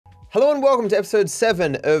Hello and welcome to episode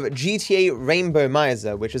 7 of GTA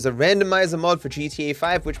Rainbomizer, which is a randomizer mod for GTA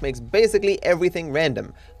 5 which makes basically everything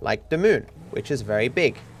random, like the moon, which is very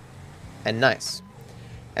big and nice.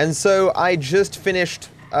 And so I just finished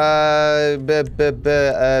Bury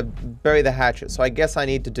the Hatchet, so I guess I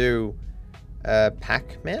need to do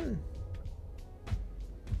Pac-Man?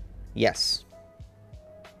 Yes.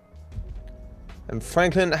 And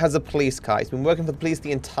Franklin has a police car. He's been working for the police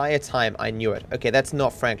the entire time. I knew it. Okay, that's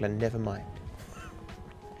not Franklin. Never mind.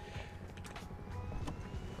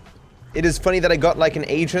 It is funny that I got like an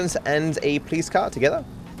agent and a police car together.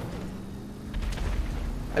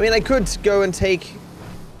 I mean, I could go and take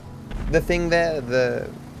the thing there.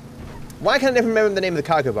 Why can't I never remember the name of the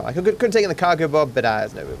cargo bar? I could have taken the cargo bar, but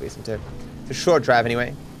there's no real reason to. It's a short drive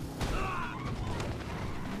anyway.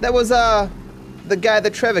 That was the guy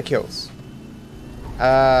that Trevor kills.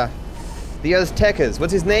 The Aztecas.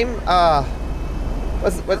 What's his name?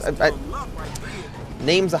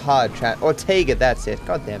 Names are hard, chat. Ortega, that's it.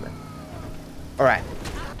 God damn it. Alright.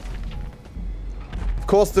 Of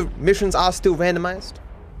course, the missions are still randomized.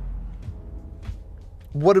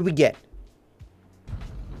 What did we get?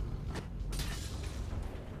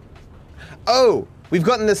 Oh! We've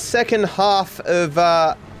gotten the second half of,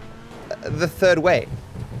 the third way.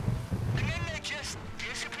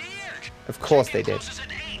 Of course they did.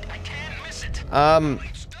 The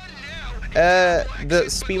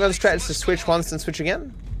speedrun strat is to switch once and switch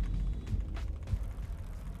again?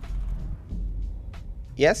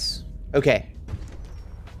 Yes? Okay.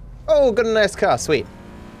 Oh, got a nice car, sweet.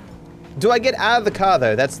 Do I get out of the car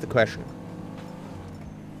though? That's the question.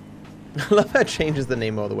 I love how it changes the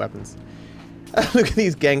name of all the weapons. Look at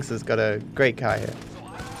these gangsters, got a great car here.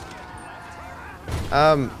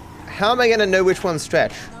 How am I gonna know which one's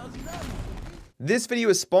stretch? This video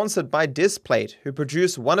is sponsored by Displate, who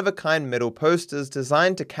produce one-of-a-kind metal posters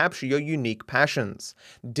designed to capture your unique passions.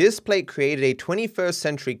 Displate created a 21st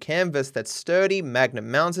century canvas that's sturdy,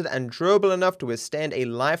 magnet-mounted, and durable enough to withstand a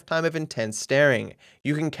lifetime of intense staring.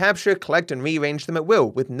 You can capture, collect, and rearrange them at will,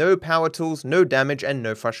 with no power tools, no damage, and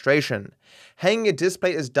no frustration. Hanging a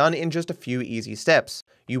Displate is done in just a few easy steps.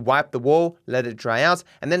 You wipe the wall, let it dry out,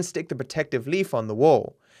 and then stick the protective leaf on the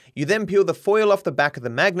wall. You then peel the foil off the back of the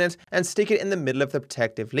magnet and stick it in the middle of the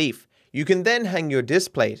protective leaf. You can then hang your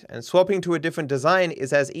Displate, and swapping to a different design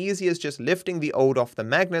is as easy as just lifting the old off the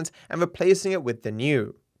magnet and replacing it with the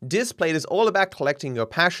new. Displate is all about collecting your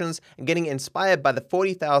passions and getting inspired by the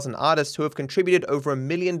 40,000 artists who have contributed over 1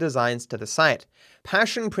 million designs to the site.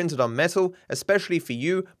 Passion printed on metal, especially for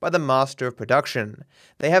you, by the master of production.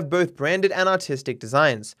 They have both branded and artistic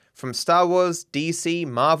designs, from Star Wars, DC,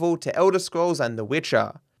 Marvel, to Elder Scrolls and The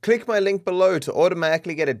Witcher. Click my link below to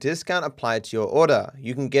automatically get a discount applied to your order.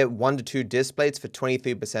 You can get 1 to 2 Displates for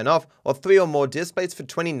 23% off, or 3 or more Displates for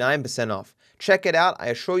 29% off. Check it out, I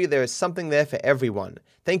assure you there is something there for everyone.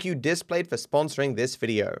 Thank you Displate for sponsoring this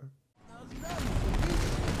video.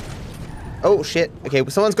 Oh shit, okay,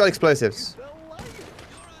 someone's got explosives.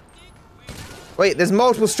 Wait, there's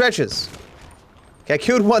multiple stretches. Okay, I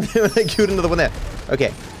killed one there and I killed another one there.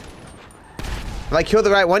 Okay. Have I killed the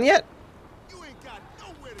right one yet?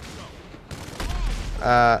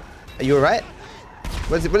 Are you alright?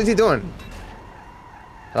 What is he doing?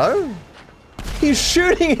 Hello? He's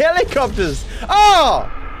shooting helicopters!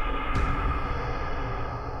 Oh!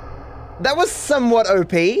 That was somewhat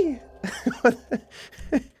OP.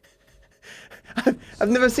 I've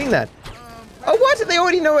never seen that. Oh, what? They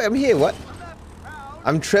already know I'm here, what?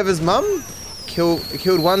 I'm Trevor's mum?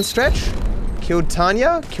 Killed one stretch? Killed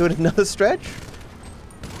Tanya? Killed another stretch?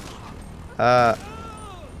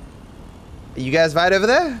 You guys right over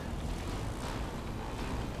there?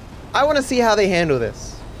 I want to see how they handle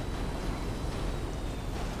this.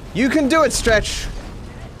 You can do it, Stretch.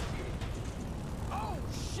 Oh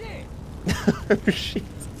shit! Oh shit!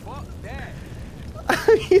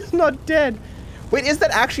 He's not dead. Wait, is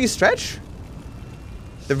that actually Stretch?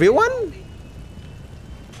 The real one?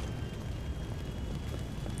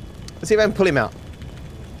 Let's see if I can pull him out.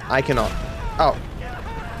 I cannot. Oh.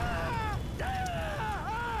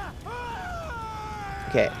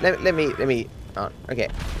 Okay, let me, okay.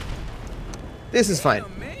 This is fine.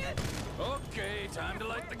 Okay, time to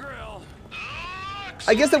light the grill.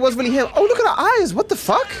 I guess that was really him. Oh, look at our eyes, what the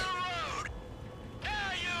fuck?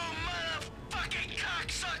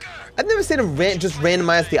 I've never seen him just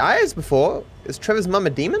randomize the eyes before. Is Trevor's mum a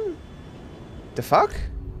demon? The fuck?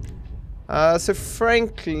 So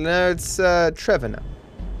Franklin, no, it's Trevor now.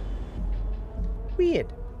 Weird.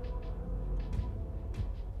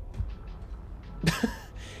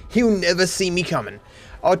 He'll never see me coming.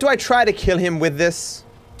 Oh, do I try to kill him with this?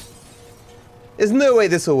 There's no way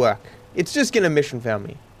this will work. It's just gonna mission fail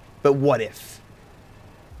me. But what if?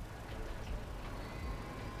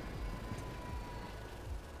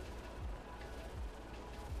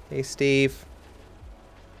 Hey, Steve.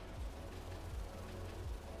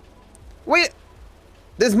 Wait!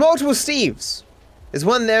 There's multiple Steves. There's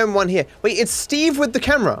one there and one here. Wait, it's Steve with the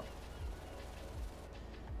camera.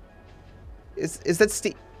 Is that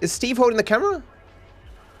Steve? Is Steve holding the camera?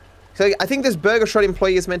 So I think this Burger Shot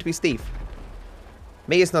employee is meant to be Steve.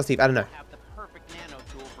 Maybe it's not Steve. I don't know.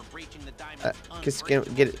 Just get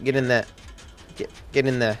in there. Get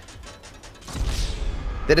in there.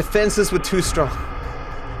 The defenses were too strong.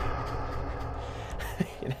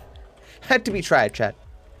 Had to be tried, chat.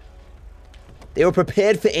 They were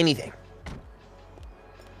prepared for anything.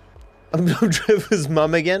 I'm Trevor's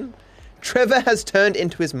mum again. Trevor has turned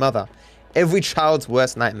into his mother. Every child's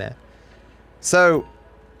worst nightmare. So,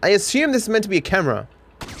 I assume this is meant to be a camera.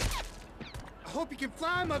 I hope you can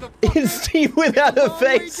fly, motherfucker. It's Steve without a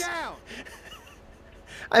face.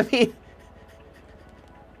 I mean,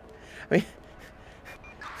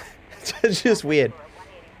 it's just weird.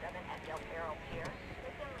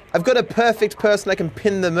 I've got a perfect person I can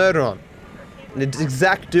pin the murder on. An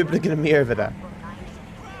exact duplicate of me over there.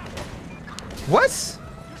 What?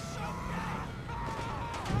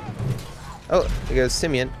 Oh, there goes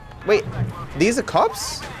Simeon. Wait, these are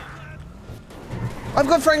cops? I've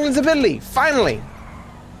got Franklin's ability, finally!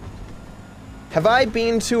 Have I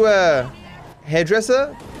been to a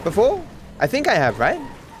hairdresser before? I think I have, right?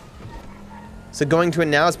 So going to it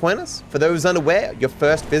now is pointless? For those unaware, your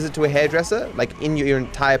first visit to a hairdresser, like in your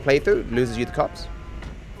entire playthrough, loses you the cops.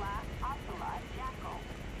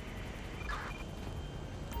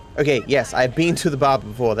 Okay, yes, I've been to the barber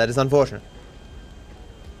before. That is unfortunate.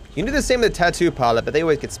 You can do the same with the tattoo parlor, but they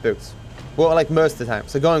always get spooked. Well, like most of the time.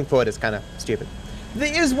 So going forward is kind of stupid.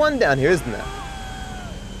 There is one down here, isn't there?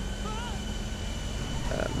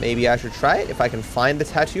 Maybe I should try it if I can find the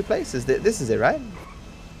tattoo place. This is it, right?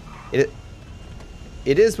 It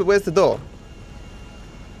is, but where's the door?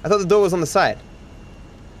 I thought the door was on the side.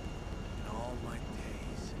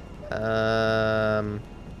 I'm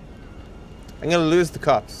gonna lose the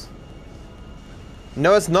cops.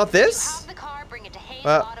 No, it's not this?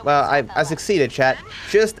 Well, I succeeded, chat.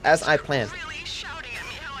 Just as I planned.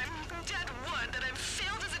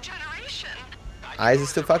 Eyes are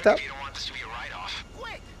still fucked up?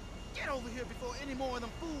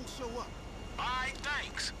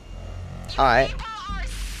 Alright.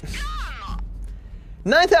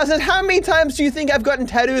 9,000, how many times do you think I've gotten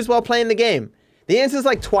tattoos while playing the game? The answer is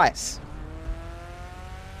like twice.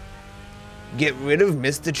 Get rid of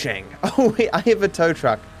Mr. Cheng. Oh wait, I have a tow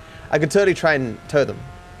truck. I could totally try and tow them.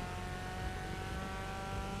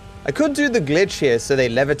 I could do the glitch here so they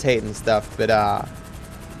levitate and stuff, but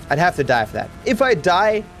I'd have to die for that. If I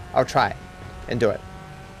die, I'll try and do it.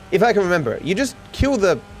 If I can remember it. You just kill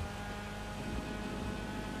the...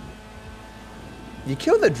 You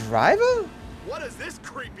kill the driver? What does this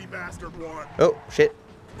creepy bastard want? Oh, shit.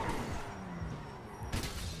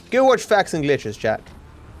 Go watch Facts and Glitches, chat.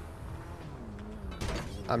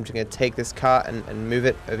 I'm just gonna take this car and move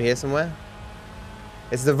it over here somewhere.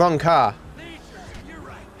 It's the wrong car.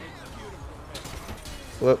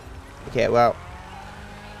 Whoop. Okay, well.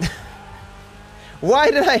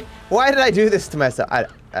 Why did I do this to myself? I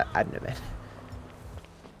don't know, man.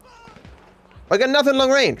 I got nothing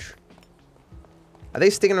long range. Are they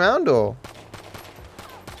sticking around or?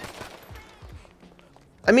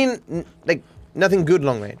 I mean, like nothing good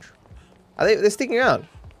long range. Are they're sticking around?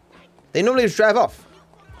 They normally just drive off.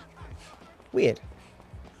 Weird.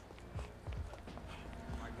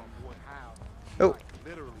 Oh.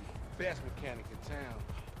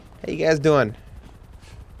 How you guys doing?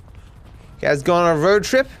 You guys going on a road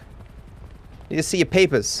trip? Need to see your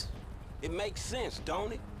papers. It makes sense,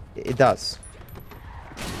 don't it? It does.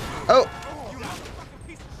 Oh.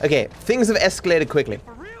 Okay, things have escalated quickly.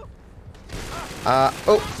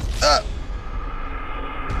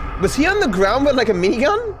 Was he on the ground with like a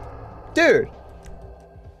minigun? Dude.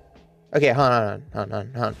 Okay, hold on.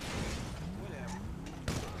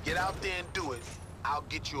 Get out there and do it. I'll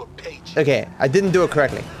get you a paycheck. Okay, I didn't do it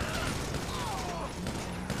correctly.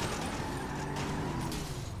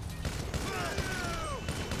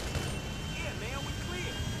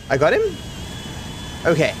 I got him?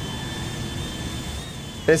 Okay.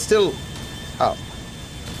 There's still... Oh.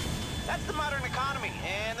 That's the modern economy,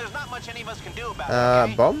 and there's not much any of us can do about it.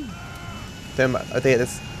 Okay? Bomb? Okay,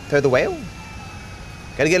 let's throw the whale.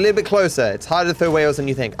 Gotta get a little bit closer. It's harder to throw whales than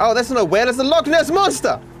you think. Oh, that's not a whale, that's a Loch Ness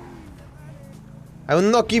Monster! I will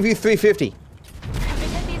not give you 350.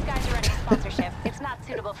 Because these guys are running sponsorship, it's not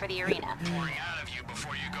suitable for the arena.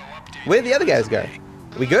 Where'd the other guys go?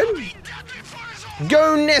 We good?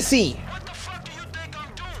 Go, Nessie!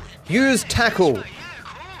 Use tackle.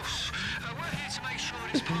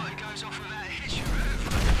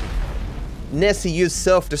 Nessie, use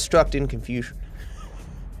self-destruct in confusion.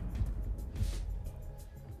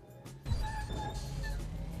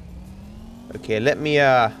 Okay, let me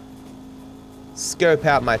scope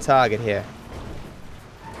out my target here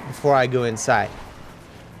before I go inside.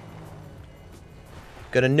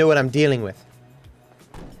 Gotta know what I'm dealing with.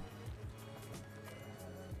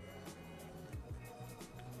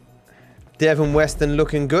 Devin Weston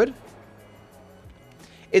looking good.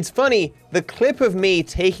 It's funny, the clip of me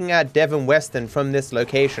taking out Devin Weston from this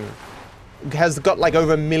location has got like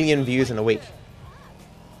over 1 million views in a week.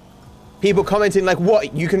 People commenting like,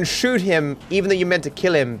 what, you can shoot him even though you meant to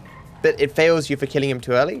kill him, but it fails you for killing him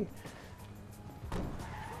too early?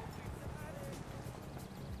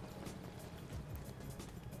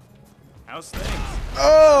 How's things?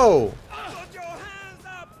 Oh! Put your hands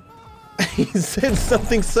up! He said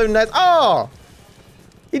something so nice. Oh!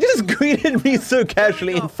 He just greeted me so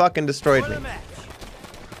casually and fucking destroyed me.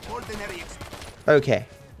 Okay.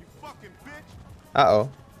 Uh-oh.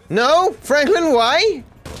 No! Franklin, why?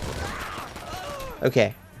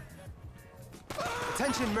 Okay.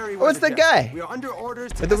 Oh, it's that guy! We are under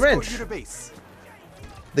orders to with the escort wrench. you to base.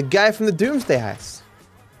 The guy from the Doomsday Heist.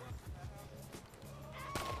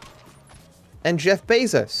 And Jeff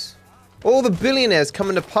Bezos. All the billionaires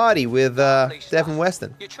coming to party with Devin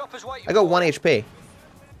Weston. I got 1 HP.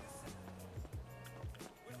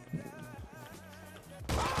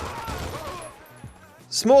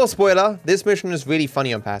 Small spoiler, this mission is really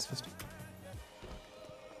funny on Pacifist.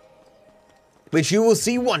 Which you will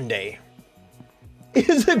see one day.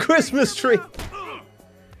 It's a Christmas tree.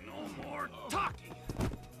 No more talking.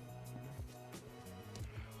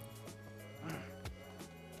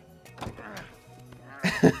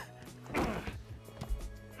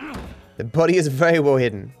 The body is very well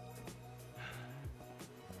hidden.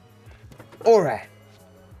 Alright.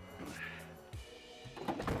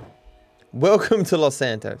 Welcome to Los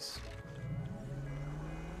Santos.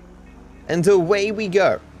 And away we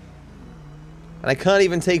go. And I can't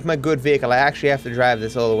even take my good vehicle. I actually have to drive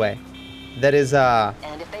this all the way. That is,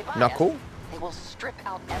 And if they buy not it, cool. they will strip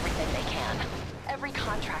out everything they can. Every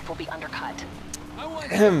contract will be undercut. I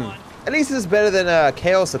want someone. At least it's better than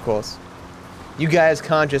Chaos, of course. You guys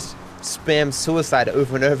can't just spam suicide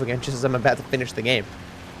over and over again just as I'm about to finish the game.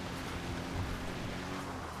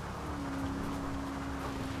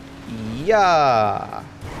 Yeah.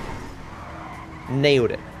 Nailed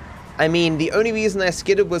it. I mean, the only reason I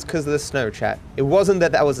skidded was because of the snow, chat. It wasn't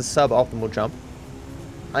that that was a suboptimal jump.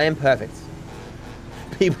 I am perfect.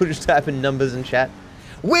 People just typing numbers in chat.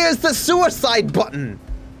 Where's the suicide button?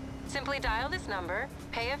 Simply dial this number,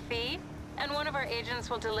 pay a fee, and one of our agents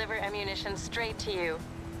will deliver ammunition straight to you.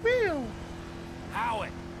 Howard.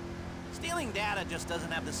 Stealing data just doesn't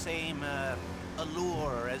have the same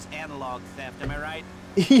allure as analog theft, am I right?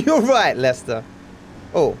 You're right, Lester.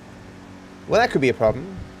 Oh. Well, that could be a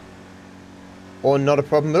problem. Or not a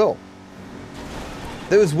problem at all.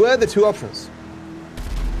 Those were the two options.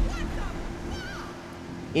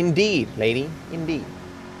 Indeed, lady. Indeed.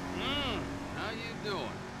 How you doing?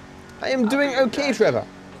 I am doing okay, Trevor.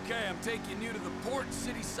 Okay, I'm taking you to the port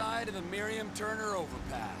city side of the Miriam Turner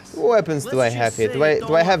overpass. What weapons do I have here? Do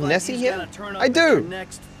I have Nessie here? I do!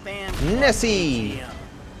 Nessie!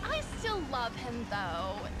 I still love him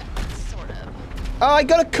though, sort of. Oh, I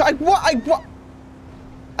got a... what?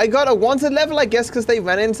 I got a wanted level, I guess, because they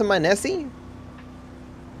ran into my Nessie?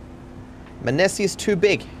 My Nessie is too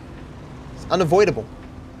big. It's unavoidable.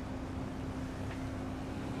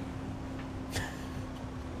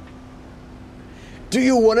 Do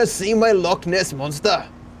you want to see my Loch Ness monster?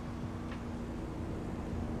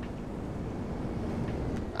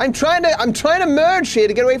 I'm trying to merge here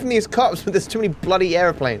to get away from these cops, but there's too many bloody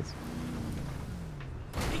airplanes.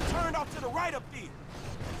 He turned off to the right up there.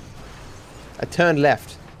 I turned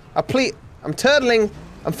left. I'm turtling.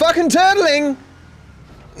 I'm fucking turtling!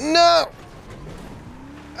 No!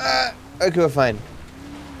 Okay, we're fine.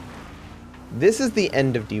 This is the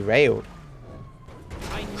end of Derailed.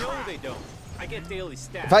 I know they don't. I get daily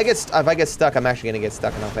stats. If I get stuck, I'm actually gonna get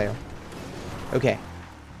stuck and I'll fail. Okay.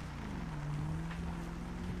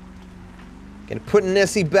 Gonna put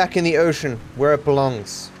Nessie back in the ocean where it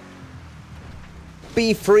belongs.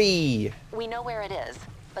 Be free. We know where it is,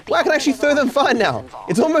 but the Well, I can actually throw them far now.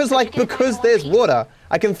 It's almost like because there's water,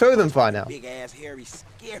 I can throw them far now. Big ass, hairy,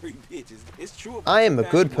 scary bitches. It's true. I am a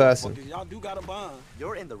good person. Y'all do got a bond.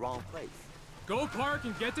 You're in the wrong place. Go park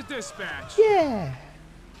and get to dispatch. Yeah.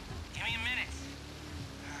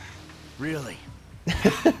 Really?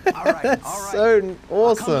 All right. So Come to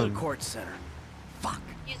awesome. the court center. Fuck.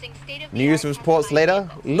 News reports later,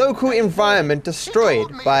 local environment destroyed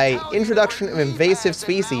by introduction of invasive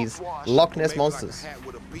species, Loch Ness monsters.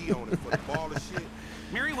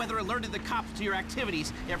 Merriweather alerted the cops to your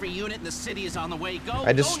activities. Every unit in the city is on the way. Go.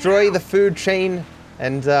 I destroy the food chain,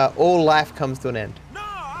 and all life comes to an end. No, I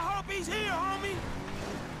hope he's here, homie.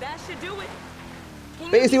 That should do it.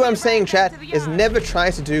 Basically what I'm saying, chat, is never try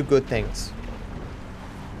to do good things.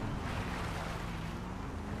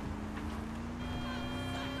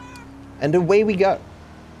 And away we go.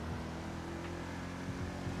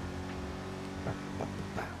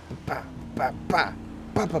 The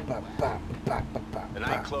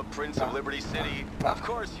nightclub Prince of Liberty City? Of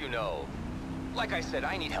course you know. Like I said,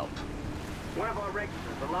 I need help. One of our regulars,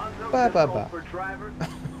 Alonzo, for drivers.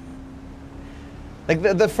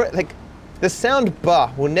 Like the sound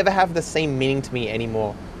 "bah" will never have the same meaning to me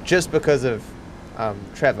anymore, just because of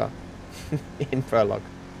Trevor in Prologue.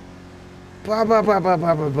 Bah bah bah bah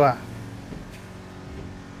bah bah bah.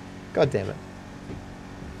 God damn it.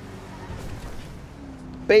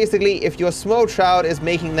 Basically, if your small child is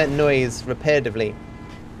making that noise repetitively,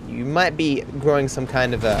 you might be growing some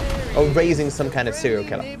kind of or raising some kind of serial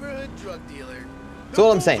killer. That's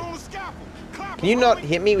all I'm saying. Can you not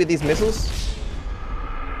hit me with these missiles?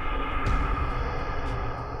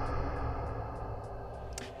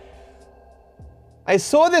 I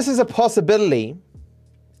saw this as a possibility,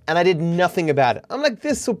 and I did nothing about it. I'm like,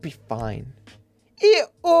 this will be fine.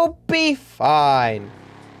 It'll be fine.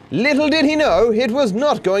 Little did he know, it was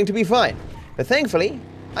not going to be fine. But thankfully,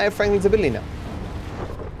 I have Franklin's ability now.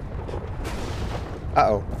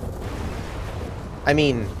 Uh-oh. I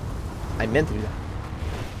mean, I meant to do that.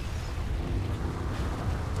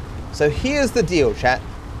 So here's the deal, chat.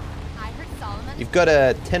 You've got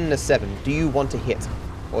a 10 and a 7. Do you want to hit?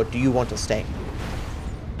 Or do you want to stay?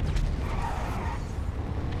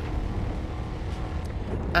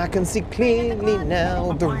 I can see clearly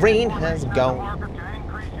now, the rain has gone.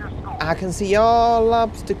 I can see all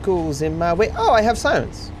obstacles in my way. Oh, I have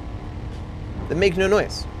sirens that make no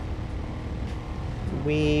noise.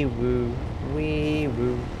 Wee woo, wee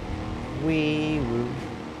woo, wee woo.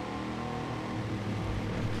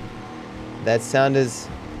 That sound is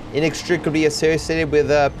inextricably associated with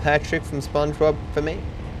Patrick from SpongeBob for me.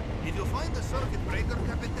 If you find the circuit breaker,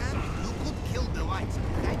 Capitan, you could kill the lights,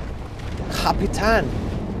 okay? Capitan.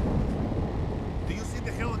 Do you see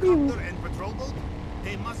the helicopter and patrol boat?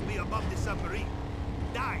 They must be above the submarine.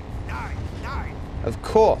 Dive, dive, dive. Of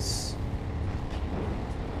course.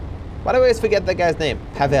 Why do I always forget that guy's name?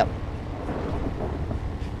 Pavel.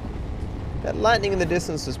 That lightning in the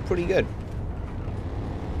distance was pretty good.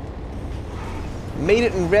 Made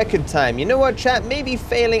it in record time. You know what, chat? Maybe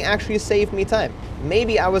failing actually saved me time.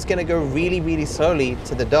 Maybe I was gonna go really, really slowly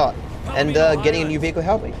to the dot, and getting a new vehicle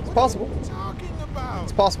helped me. It's possible.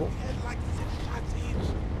 It's possible.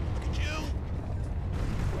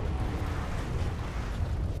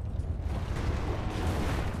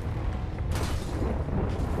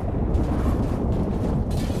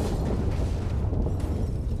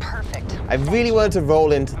 Perfect. I really wanted to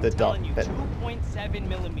roll into the dot, but 2.7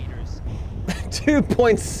 millimeters.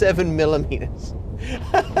 2.7 millimeters.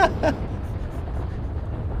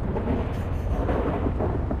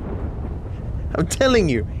 I'm telling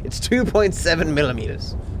you, it's 2.7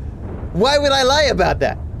 millimeters. Why would I lie about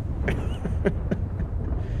that?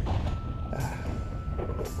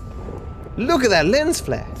 Look at that lens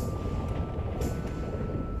flare.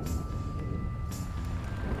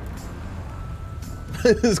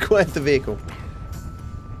 This is quite the vehicle.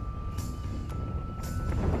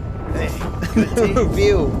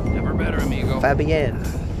 View. Never better, amigo. Fabienne.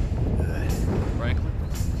 Franklin?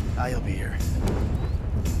 I'll be here.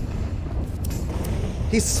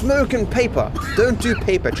 He's smoking paper. Don't do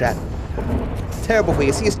paper, chat. Terrible for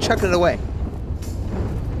you. See, he's chucking it away.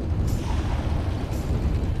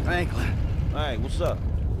 Franklin. Hey, what's up?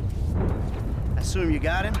 I assume you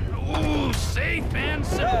got him? Ooh, safe and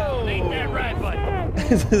sound. Ain't that right, bud?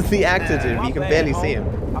 This is the actor, dude. You can barely see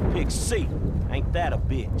him. I picked C. Ain't that a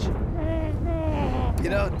bitch? You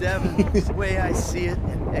know, Devin, the way I see it,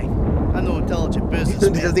 and hey, I'm no intelligent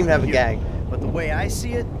businessman. He doesn't even have a gag. But the way I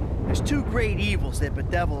see it, there's two great evils that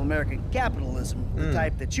bedevil American capitalism, the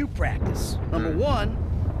type that you practice. Number one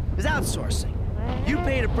is outsourcing. You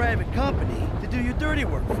paid a private company to do your dirty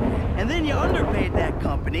work for you. And then you underpaid that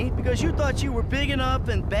company because you thought you were big enough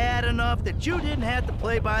and bad enough that you didn't have to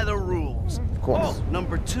play by the rules. Of course. Oh,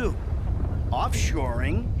 number two,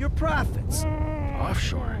 offshoring your profits.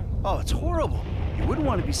 Offshore. Oh, it's horrible. You wouldn't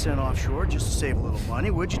want to be sent offshore just to save a little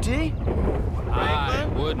money, would you, T? I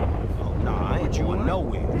wouldn't. Nah, I ain't going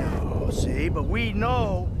nowhere. Oh, see, but we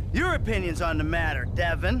know your opinions on the matter,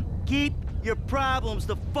 Devin. Keep your problems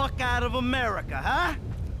the fuck out of America, huh?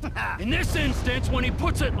 In this instance, when he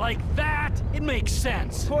puts it like that, it makes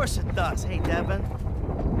sense. Of course it does. Hey, Devin.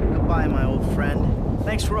 Goodbye, my old friend.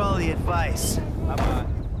 Thanks for all the advice. Bye-bye.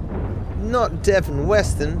 Not Devin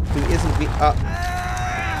Weston, who isn't the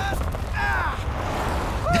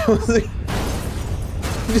That was like,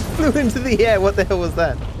 just flew into the air. What the hell was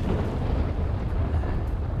that?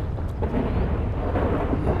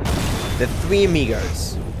 The Three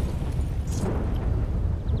Amigos.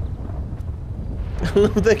 I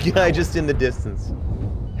love that guy just in the distance.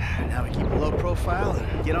 Now we keep a low profile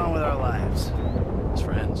and get on with our lives. As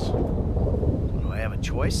friends. Do I have a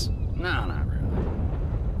choice? No, not really.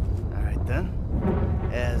 All right, then.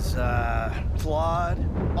 As, flawed,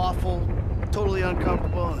 awful, totally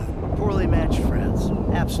uncomfortable, and poorly matched friends.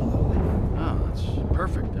 Absolutely. Oh, that's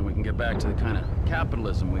perfect. Then we can get back to the kind of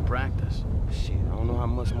capitalism we practice. Shit, I don't know how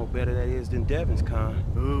much more better that is than Devin's kind.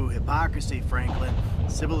 Ooh, hypocrisy, Franklin.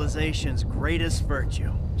 Civilization's greatest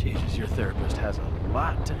virtue. Jesus, your therapist has a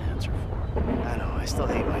lot to answer for. I know, I still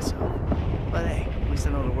hate myself. But hey, at least I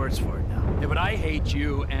know the words for it now. Yeah, but I hate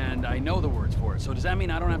you, and I know the words for it. So does that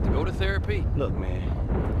mean I don't have to go to therapy? Look, man,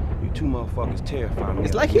 you two motherfuckers terrify me.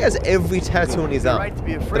 It's like he has every tattoo on his arm. Right to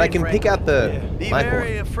be afraid, But I can pick out the Be my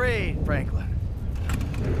very afraid, Franklin.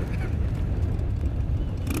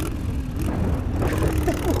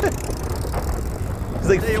 He's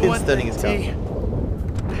like Tell you pin one stunning thing, his T. car.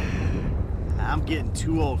 I'm getting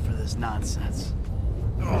too old for this nonsense.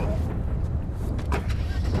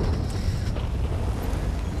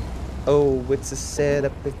 Oh, it's a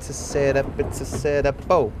setup, it's a setup, it's a setup.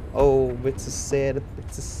 Oh, it's a setup,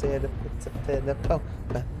 it's a setup, it's a setup. Oh,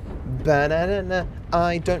 ba-na-na-na.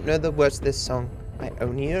 I don't know the words to this song. I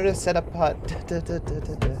only know the setup part.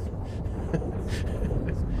 Da-da-da-da-da.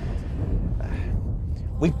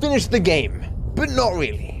 We finished the game, but not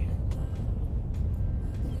really.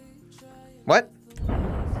 What?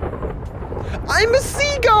 I'm a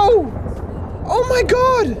seagull! Oh my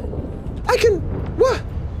god! I can... What?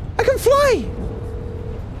 I can fly!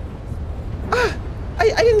 Ah! I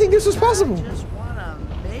didn't think this was possible. I just wanna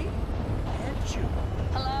make at you.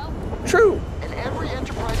 Hello? True. And every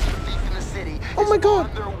enterprise thief in the city Oh my god.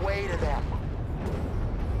 on their way to them.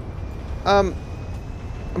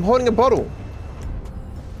 I'm holding a bottle.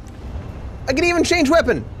 I can even change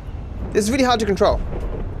weapon. This is really hard to control.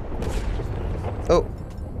 Oh.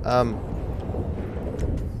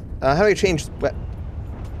 How do I change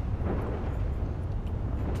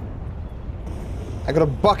I got a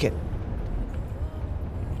bucket.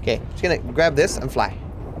 Okay, just gonna grab this and fly.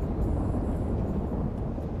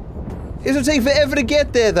 This will take forever to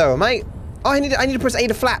get there, though. Am I? Oh, I need to press A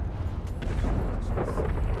to flap.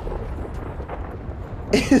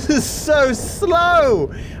 This is so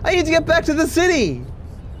slow. I need to get back to the city.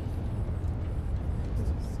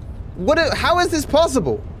 How is this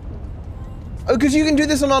possible? Oh, because you can do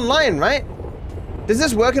this on online, right? Does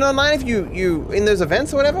this work in online if you in those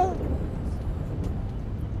events or whatever?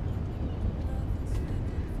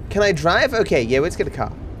 Can I drive? Okay, yeah, let's get a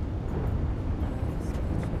car.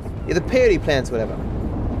 Yeah, the parody plans, whatever.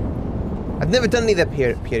 I've never done any of that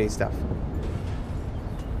parody stuff.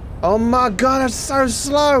 Oh my god, that's so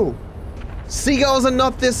slow! Seagulls are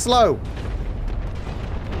not this slow.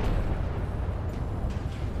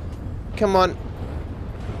 Come on.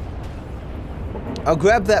 I'll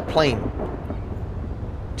grab that plane.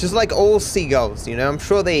 Just like all seagulls, you know? I'm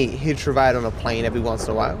sure they hitch a ride on a plane every once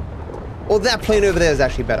in a while. Or that plane over there is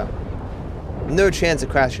actually better. No chance of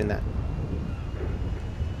crashing that.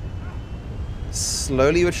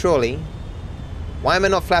 Slowly but surely. Why am I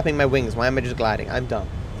not flapping my wings? Why am I just gliding? I'm dumb.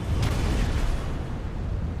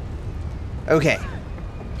 Okay.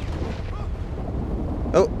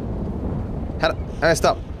 Oh. How do I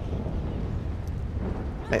stop?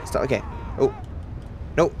 Wait, stop. Okay. Oh.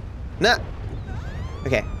 No. Nah.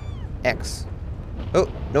 Okay. X. Oh,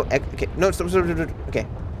 no. X. Okay. No, stop. Okay.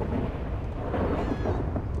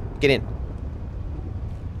 Get in.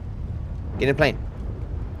 Get in the plane.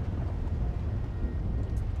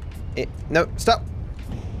 No, stop.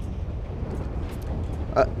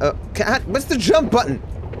 What's the jump button?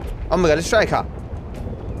 Oh my god, let's try a car.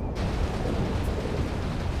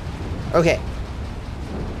 Okay.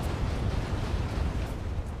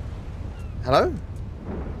 Hello?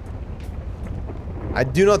 I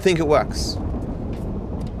do not think it works.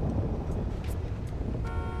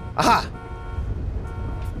 Aha!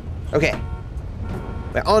 Okay.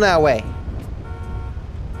 We're on our way.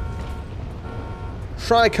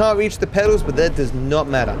 Sure, I can't reach the pedals, but that does not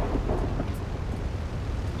matter.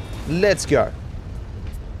 Let's go.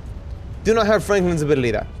 Do not have Franklin's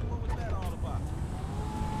ability though.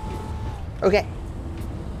 Okay.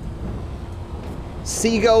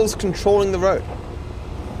 Seagulls controlling the road.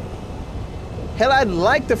 Hell, I'd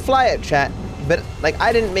like to fly it, chat, but like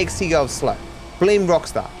I didn't make seagulls slow. Blame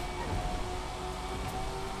Rockstar.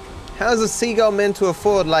 How's a seagull meant to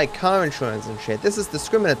afford like car insurance and shit? This is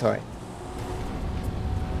discriminatory.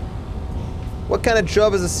 What kind of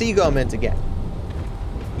job is a seagull meant to get?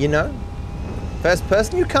 You know? First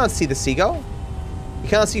person, you can't see the seagull. You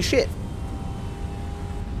can't see shit.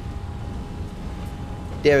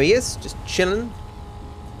 There he is, just chilling.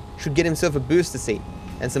 Should get himself a booster seat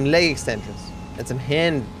and some leg extensions and some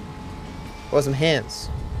hands.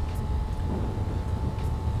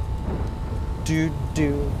 Do.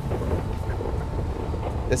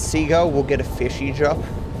 The seagull will get a fishy job.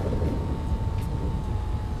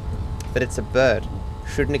 But it's a bird.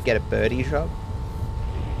 Shouldn't it get a birdie job?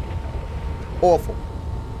 Awful.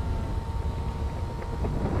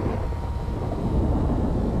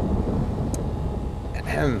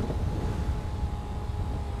 Ahem.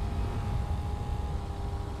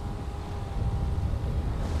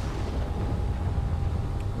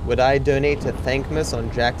 Would I donate to Thankmas on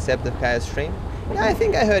Jacksepticeye's stream? Yeah, I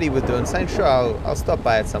think I heard he was doing something. Sure, I'll stop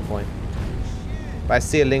by at some point. If I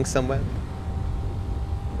see a link somewhere.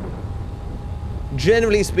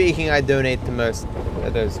 Generally speaking, I donate to most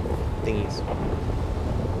of those thingies.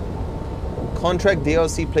 Contract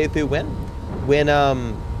DLC playthrough when?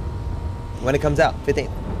 When it comes out,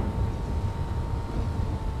 15th.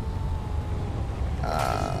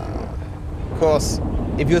 Of course,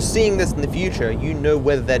 if you're seeing this in the future, you know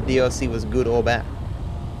whether that DLC was good or bad.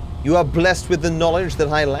 You are blessed with the knowledge that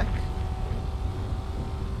I lack.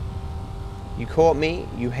 You caught me,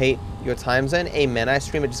 you hate your time zone. Amen, I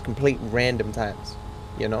stream at just complete random times.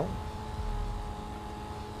 You know?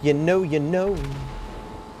 You know.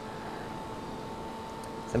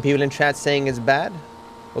 Some people in chat saying it's bad.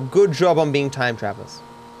 Well, good job on being time travelers.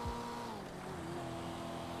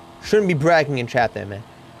 Shouldn't be bragging in chat there, man.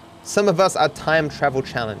 Some of us are time travel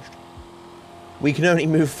challenged. We can only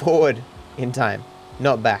move forward in time,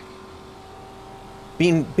 not back.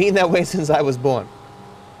 Been that way since I was born.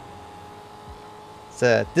 It's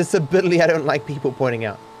a disability I don't like people pointing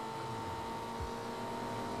out.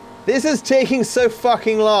 This is taking so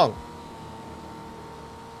fucking long.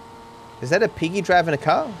 Is that a piggy driving a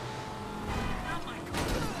car?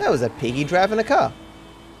 That was a piggy driving a car.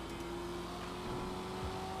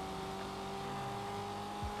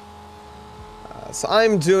 So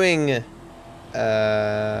I'm doing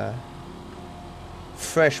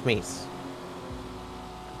fresh meats.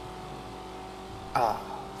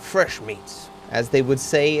 Fresh meats, as they would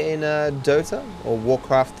say in Dota or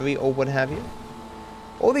Warcraft 3 or what have you.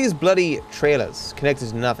 All these bloody trailers connected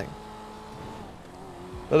to nothing.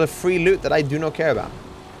 A lot of free loot that I do not care about.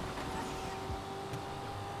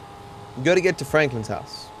 You got to get to Franklin's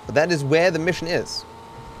house, but that is where the mission is.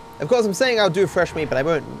 Of course, I'm saying I'll do fresh meat, but I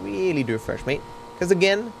won't really do fresh meat. Because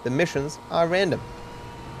again, the missions are random.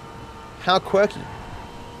 How quirky.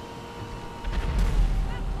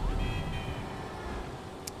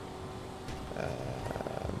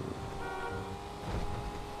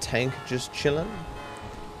 Tank just chilling.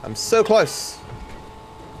 I'm so close.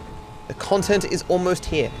 The content is almost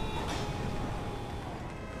here.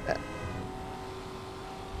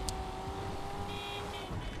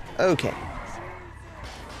 Okay.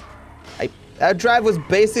 That drive was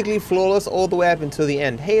basically flawless all the way up until the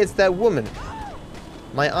end. Hey, it's that woman.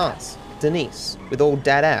 My aunt, Denise, with all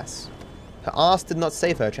that ass. Her ass did not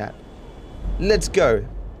save her, chat. Let's go.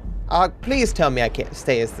 Please tell me I can't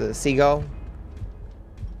stay as the seagull.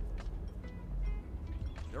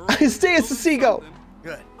 I stay as the seagull.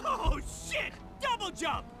 Good. Oh shit! Double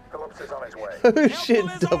jump! Phillips is on his way. Oh shit,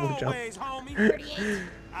 double jump.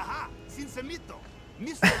 Aha! Sinsemito.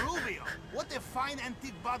 Mr. Rubio, what a fine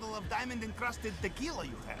antique bottle of diamond-encrusted tequila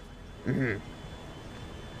you have.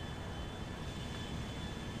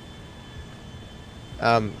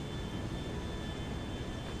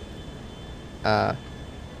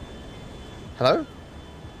 Hello?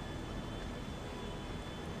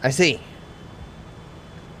 I see.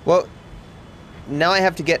 Well, now I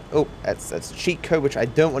have to get... Oh, that's a cheat code, which I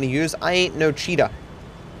don't want to use. I ain't no cheater.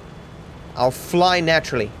 I'll fly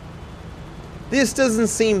naturally. This doesn't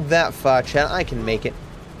seem that far, chat. I can make it.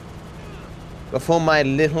 Before my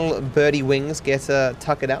little birdie wings get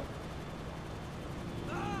tucked out.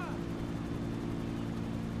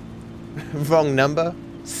 Wrong number.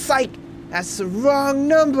 Psych! That's the wrong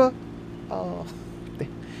number. Oh,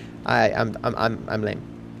 I'm lame.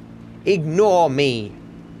 Ignore me.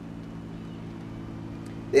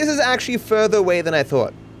 This is actually further away than I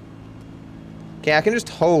thought. Okay, I can just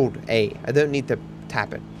hold A. I don't need to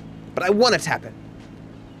tap it. But I want to tap it.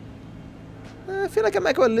 I feel like I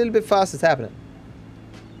might go a little bit faster tapping it.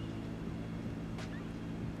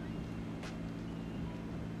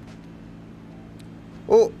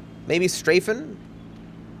 Oh, maybe strafing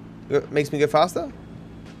makes me go faster?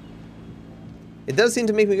 It does seem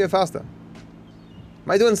to make me go faster.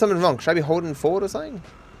 Am I doing something wrong? Should I be holding forward or something?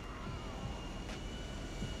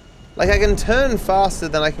 Like I can turn faster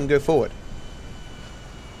than I can go forward.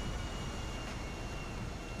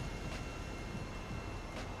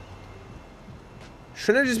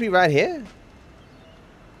 Shouldn't it just be right here?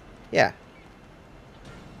 Yeah.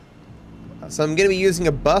 So I'm going to be using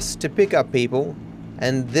a bus to pick up people.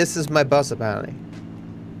 And this is my bus apparently.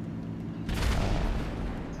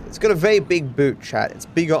 It's got a very big boot, chat. It's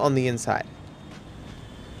bigger on the inside.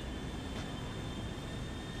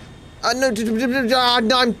 No,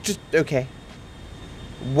 I'm just... Okay.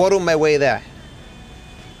 Waddle my way there.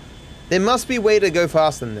 There must be a way to go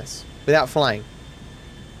faster than this. Without flying.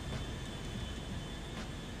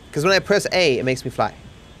 Because when I press A, it makes me fly.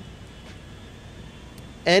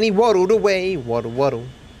 And he waddled away. Waddle, waddle.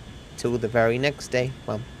 Till the very next day.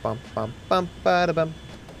 Bum, bum, bum, bum, ba bum.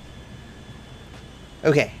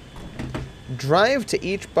 Okay. Drive to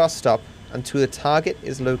each bus stop until the target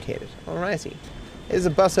is located. Alrighty. There's a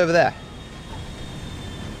bus over there.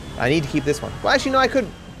 I need to keep this one. Well, actually, no, I could...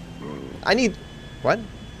 I need... What?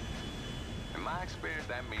 In my experience,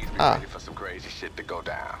 that means we're ready for some crazy shit to go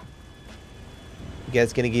down. You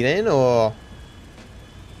guys gonna get in, or...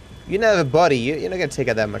 You don't have a body. You're not gonna take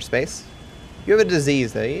up that much space. You have a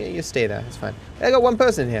disease, though. You stay there. It's fine. I got one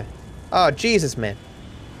person here. Oh, Jesus, man.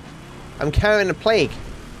 I'm carrying a plague.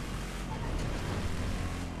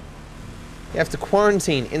 You have to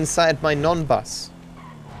quarantine inside my non-bus.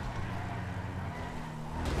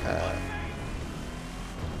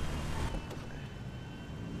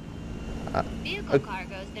 Vehicle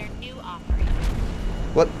cargo's their new offering.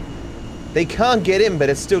 What? They can't get in, but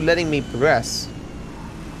it's still letting me progress.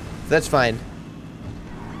 That's fine.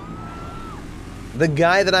 The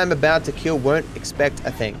guy that I'm about to kill won't expect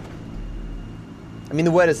a thing. I mean,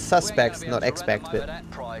 the word is suspect, not expect, but...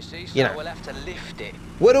 You know.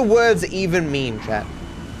 What do words even mean, chat?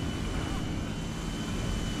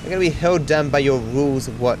 I'm gonna be held down by your rules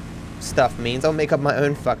of what stuff means. I'll make up my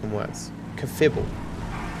own fucking words. Kafibble.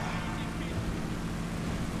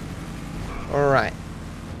 Alright.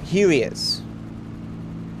 Here he is.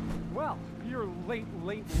 Well, you're late.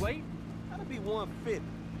 That'll be 150.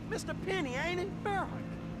 Mr. Penny, ain't it? Barely.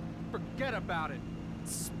 Forget about it.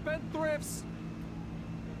 Spendthrifts.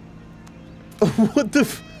 What the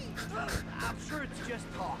f... I'm sure it's just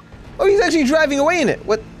talk. Oh, he's actually driving away in it.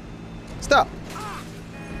 What? Stop.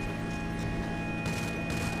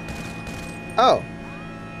 Oh.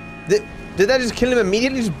 Did that just kill him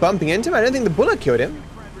immediately, just bumping into him? I don't think the bullet killed him.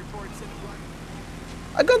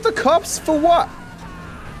 I got the cops for what?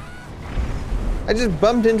 I just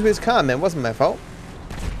bumped into his car, man. It wasn't my fault.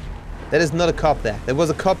 That is not a cop there. There was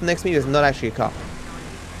a cop next to me. There's not actually a cop.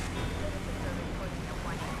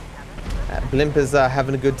 Blimp is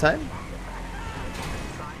having a good time.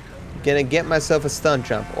 Gonna get myself a stunt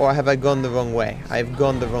jump. Or have I gone the wrong way? I've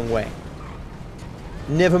gone the wrong way.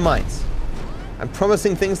 Never mind. I'm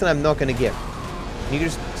promising things that I'm not gonna give. Can you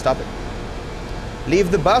just stop it?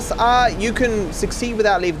 Leave the bus? You can succeed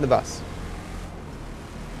without leaving the bus.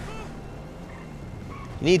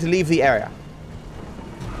 You need to leave the area.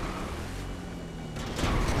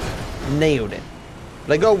 Nailed it.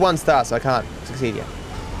 But I got 1 star, so I can't succeed yet.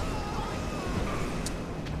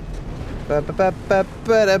 Kinda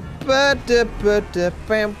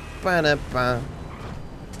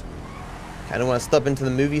want to stop into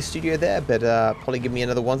the movie studio there, but probably give me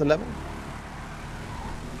another 1 to 11.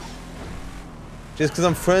 Just because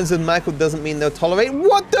I'm friends with Michael doesn't mean they'll tolerate.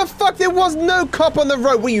 What the fuck? There was no cop on the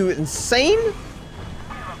road. Were you insane?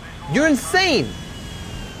 You're insane.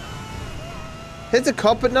 It's a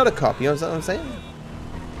cop, but not a cop. You know what I'm saying?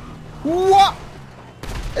 What?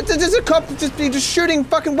 It's just a cop just shooting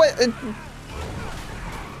fucking...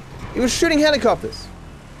 He was shooting helicopters.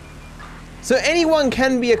 So anyone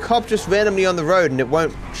can be a cop just randomly on the road and it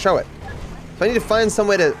won't show it. So I need to find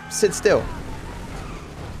somewhere to sit still.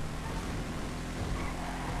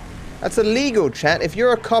 That's illegal, chat. If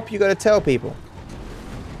you're a cop, you gotta tell people.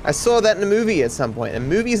 I saw that in a movie at some point, and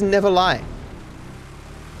movies never lie.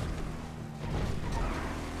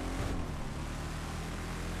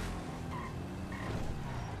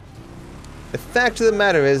 The fact of the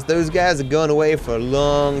matter is, those guys are going away for a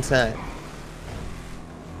long time.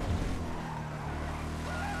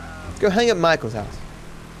 Let's go hang at Michael's house.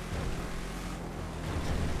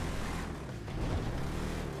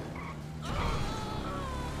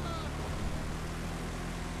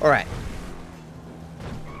 Alright.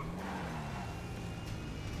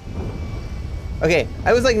 Okay,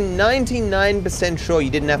 I was like 99% sure you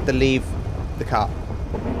didn't have to leave the car.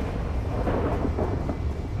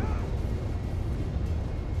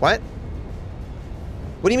 What?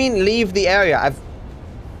 What do you mean leave the area?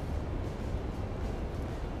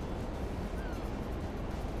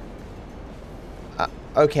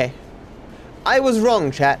 Okay. I was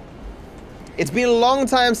wrong, chat. It's been a long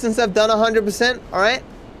time since I've done 100%, alright?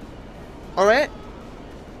 Alright?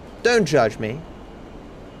 Don't judge me.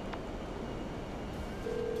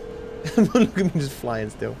 Look at me just flying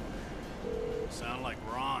still. Sound like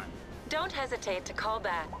Ron. Don't hesitate to call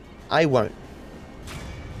back. I won't.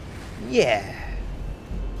 Yeah.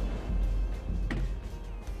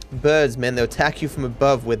 Birds, man, they'll attack you from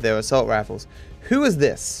above with their assault rifles. Who is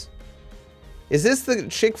this? Is this the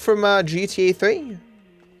chick from GTA 3?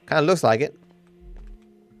 Kinda looks like it.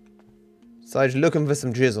 So I'm just looking for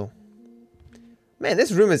some jizzle. Man,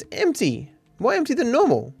 this room is empty. More empty than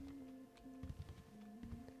normal.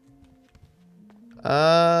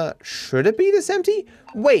 Should it be this empty?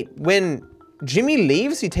 Wait, when Jimmy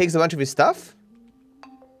leaves, he takes a bunch of his stuff?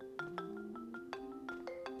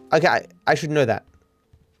 Okay, I should know that.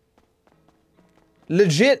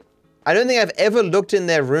 Legit, I don't think I've ever looked in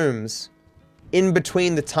their rooms in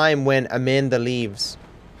between the time when Amanda leaves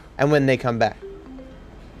and when they come back.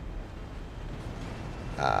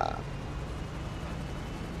 I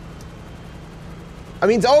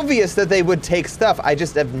mean, it's obvious that they would take stuff. I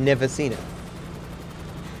just have never seen it.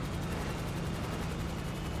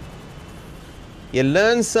 You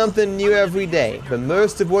learn something new every day, but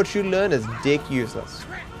most of what you learn is dick useless.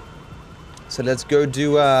 So let's go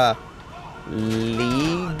do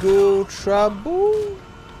legal trouble?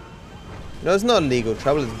 No, it's not legal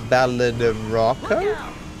trouble, it's Ballad of Rocco.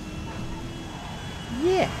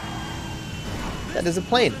 Yeah. That is a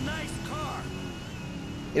plane.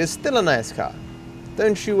 It is still a nice car.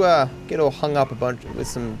 Don't you get all hung up a bunch with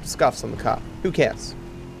some scuffs on the car. Who cares?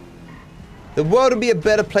 The world would be a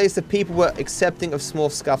better place if people were accepting of small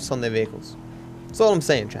scuffs on their vehicles. That's all I'm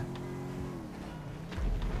saying, chat.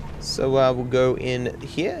 So we'll go in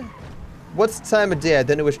here. What's the time of day? I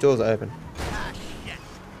don't know which doors are open.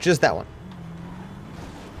 Just that one.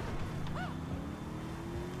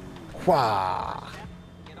 Wah.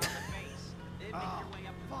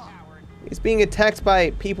 He's being attacked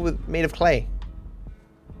by people made of clay.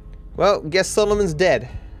 Well, guess Solomon's dead.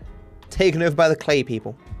 Taken over by the clay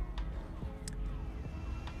people.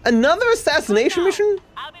 Another assassination mission?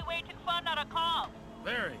 I'll be waiting for another call.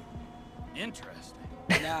 Very interesting.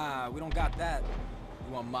 Nah, we don't got that.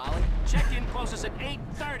 You want Molly? Check-in closes at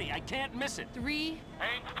 8:30. I can't miss it. 3. Ain't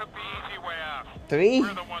the easy way out. 3?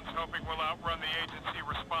 We're the ones hoping we'll outrun the agency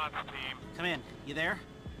response team. Come in. You there?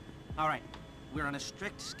 All right. We're on a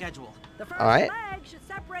strict schedule. The first All right. flag should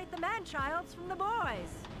separate the man-childs from the boys.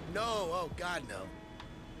 No, oh God, no.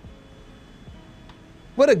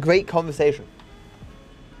 What a great conversation.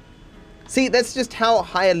 See, that's just how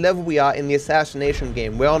high a level we are in the assassination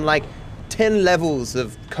game. We're on like 10 levels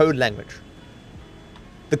of code language.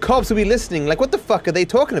 The cops will be listening like, what the fuck are they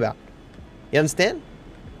talking about? You understand?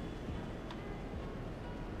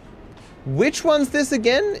 Which one's this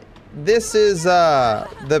again? This is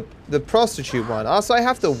the prostitute one. Also, I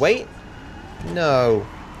have to wait? No.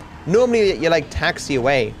 Normally you like taxi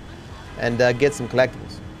away and get some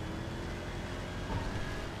collectibles.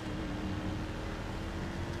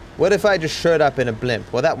 What if I just showed up in a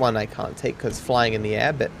blimp? Well, that one I can't take because flying in the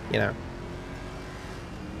air, but, you know.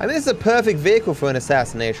 I mean, this is a perfect vehicle for an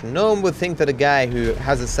assassination. No one would think that a guy who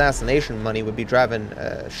has assassination money would be driving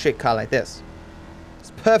a shit car like this.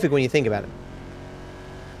 It's perfect when you think about it.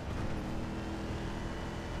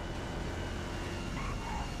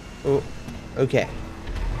 Oh, okay.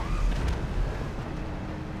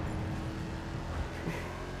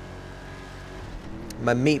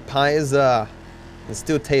 My meat pies, I can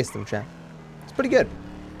still taste them, chat. It's pretty good.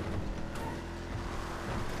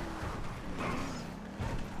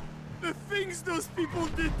 The things those people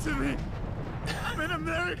did to me. I'm an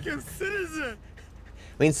American citizen.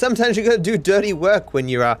 I mean, sometimes you gotta do dirty work when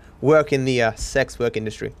you work in the sex work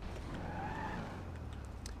industry.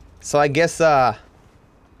 So I guess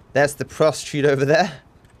that's the prostitute over there.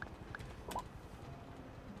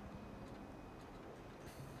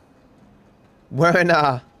 Wearing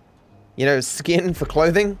you know, skin for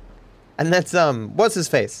clothing. And that's what's his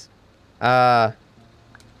face?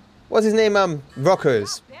 What's his name?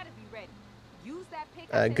 Rocco's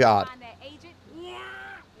guard.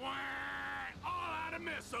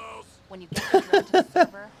 When you get to the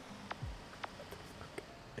server.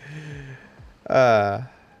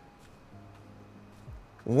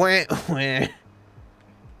 Wah, wah.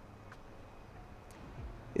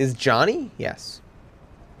 Is Johnny? Yes.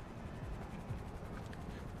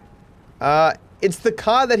 It's the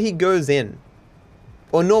car that he goes in.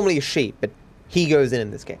 Or normally a sheep, but he goes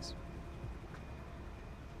in this case.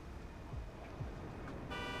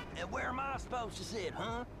 And where am I supposed to sit,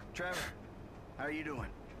 huh? Trevor, how are you doing?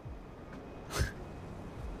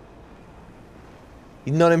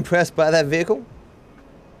 You're not impressed by that vehicle?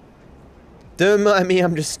 Don't mind me,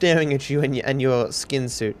 I'm just staring at you and your skin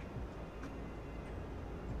suit.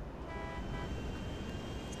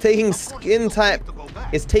 It's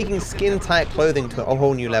taking skin tight clothing to a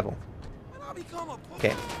whole new level.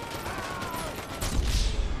 Okay.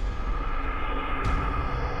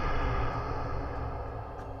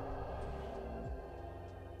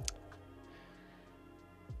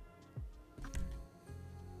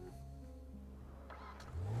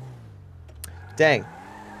 Dang.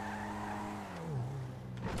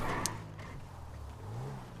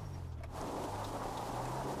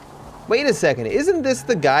 Wait a second, isn't this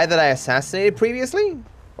the guy that I assassinated previously?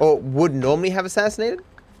 Or would normally have assassinated?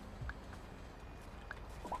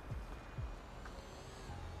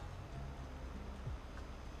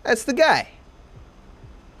 That's the guy.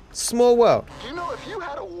 Small world. Do you know if you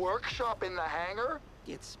had a workshop in the hangar?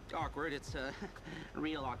 It's awkward, it's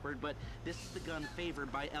real awkward, but this is the gun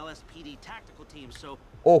favored by LSPD tactical teams, so...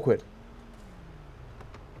 Awkward.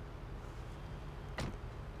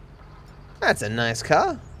 That's a nice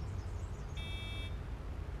car.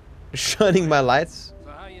 Shining my lights.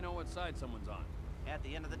 So how you know what side someone's on? At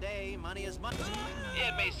the end of the day, money is money.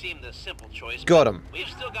 It may seem the simple choice, Got him. We've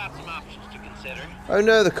still got some options to consider. Oh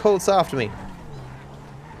no, the Colt's after me.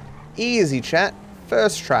 Easy, chat.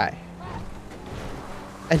 First try.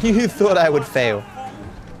 And you thought I would fail.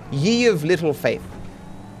 Ye of little faith.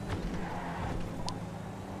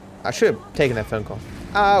 I should have taken that phone call.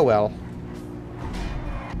 Ah, well.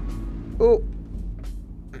 Oh.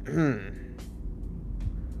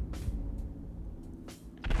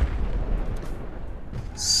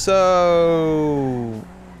 So...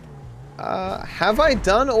 have I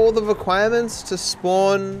done all the requirements to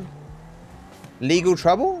spawn legal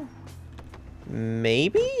trouble?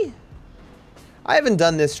 Maybe? I haven't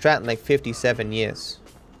done this strat in like 57 years.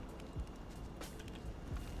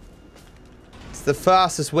 It's the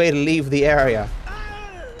fastest way to leave the area.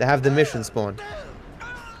 To have the mission spawn.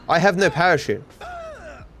 I have no parachute.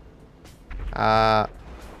 Oh.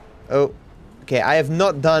 Okay, I have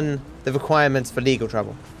not done the requirements for legal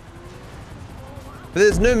trouble. But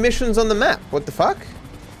there's no missions on the map. What the fuck?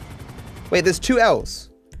 Wait, there's 2 L's.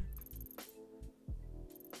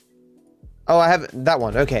 Oh, I have that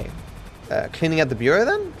one. Okay. Cleaning out the bureau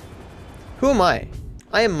then? Who am I?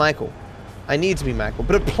 I am Michael. I need to be Michael.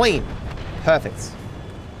 But a plane. Perfect.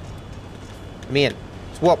 Let me in.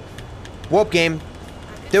 It's warp. Warp game.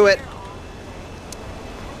 Do it.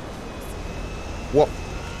 Warp.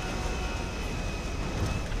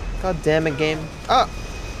 God damn it, game. Oh!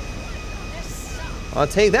 I'll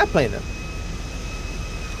take that plane then.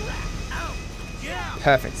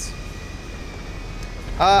 Perfect.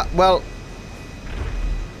 Well...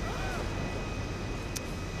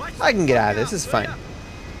 I can get out of this, it's fine.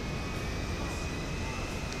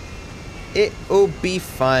 It'll be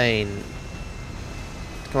fine.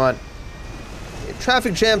 Come on.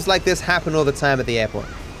 Traffic jams like this happen all the time at the airport.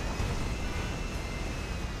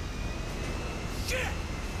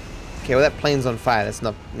 Okay, well that plane's on fire. That's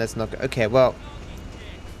not good. Okay, well,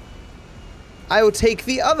 I will take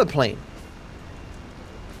the other plane.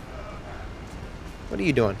 What are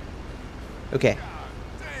you doing? Okay.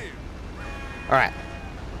 All right.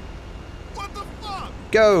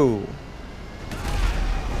 Go.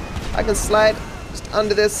 I can slide just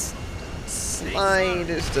under this. Slide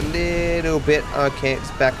just a little bit. Okay,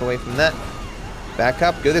 let's back away from that. Back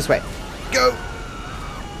up. Go this way. Go.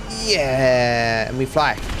 Yeah, and we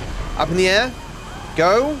fly. Up in the air.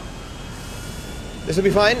 Go. This will be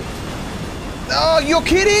fine. Oh, you're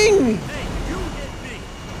kidding!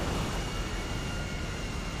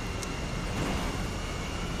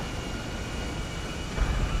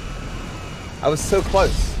 I was so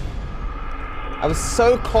close. I was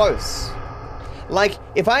so close. Like,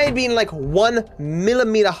 if I had been like 1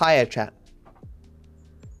 millimeter higher, chat,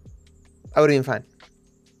 I would have been fine.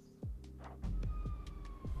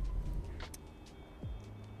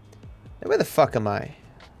 Now, where the fuck am I?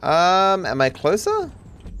 Am I closer?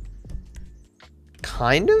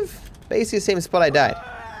 Kind of? Basically the same spot I died.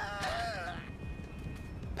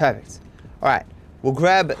 Perfect. Alright. We'll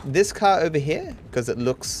grab this car over here, because it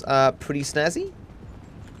looks pretty snazzy.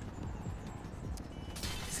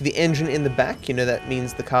 See the engine in the back, you know that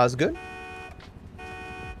means the car's good.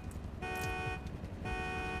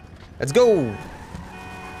 Let's go!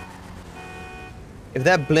 If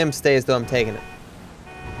that blimp stays, though, I'm taking it.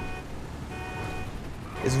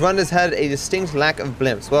 This run has had a distinct lack of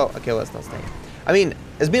blimps. Well, okay, well, it's not staying. I mean,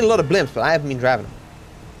 there's been a lot of blimps, but I haven't been driving them.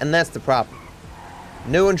 And that's the problem.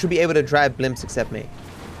 No one should be able to drive blimps except me.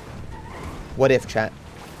 What if, chat?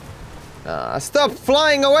 Stop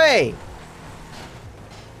flying away!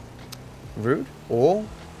 Rude. Or...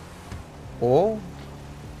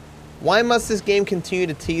 Why must this game continue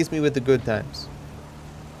to tease me with the good times?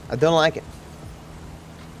 I don't like it.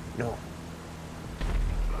 No.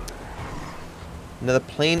 Another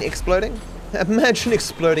plane exploding? Imagine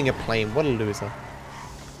exploding a plane. What a loser.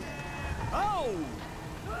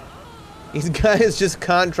 These guys just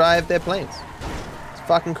can't drive their planes. It's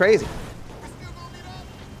fucking crazy.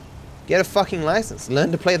 Get a fucking license.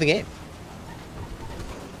 Learn to play the game.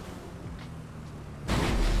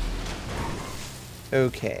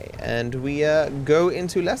 Okay, and we go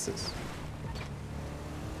into lessons.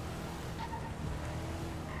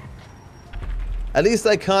 At least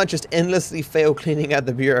I can't just endlessly fail cleaning out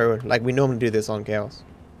the bureau like we normally do this on Chaos.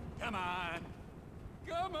 Come on.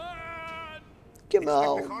 Come on. Come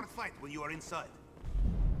on. Expect a hard fight when you are inside.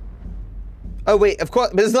 Oh wait, of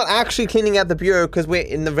course, but it's not actually cleaning out the bureau because we're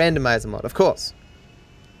in the randomizer mod. Of course.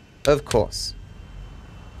 Of course.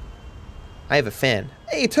 I have a fan.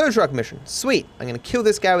 Hey, tow truck mission. Sweet. I'm gonna kill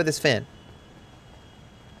this guy with this fan.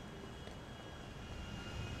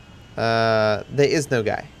 There is no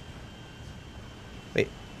guy. Wait,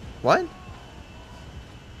 what?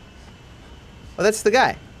 Oh, that's the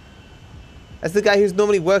guy. That's the guy who's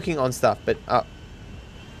normally working on stuff, but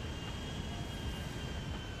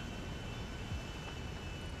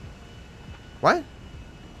what?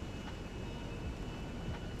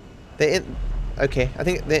 They're in... Okay, I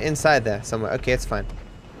think they're inside there somewhere. Okay, it's fine.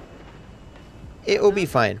 It will be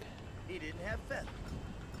fine. He didn't have feathers.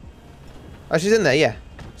 Oh, she's in there, yeah.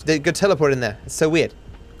 They got teleport in there. It's so weird.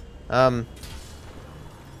 Have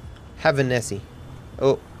a Nessie.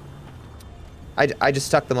 Oh. I just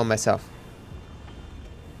stuck them on myself.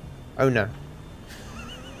 Oh no.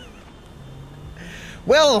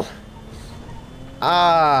 Well.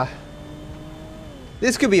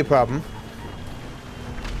 This could be a problem.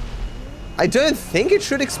 I don't think it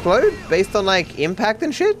should explode based on like impact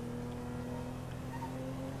and shit.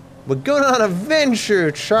 We're going on an adventure,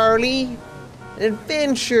 Charlie. An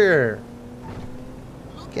adventure.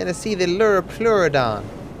 Gonna see the Pleurodon.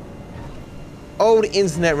 Old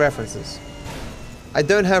internet references. I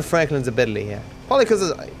don't have Franklin's ability here. Probably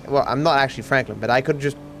because, well, I'm not actually Franklin, but I could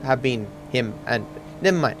just have been him and...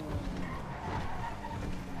 Never mind.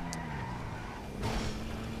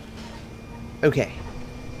 Okay.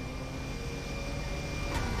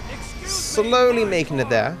 Slowly making it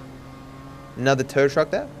there. Another tow truck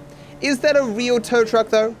there. Is that a real tow truck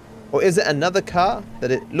though? Or is it another car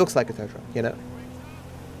that it looks like a tow truck, you know?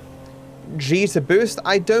 G to boost?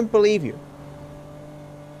 I don't believe you.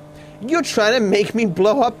 You're trying to make me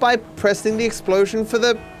blow up by pressing the explosion for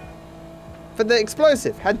the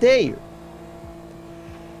explosive. How dare you?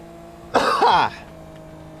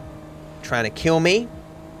 Trying to kill me.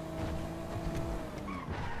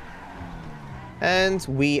 And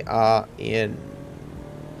we are in.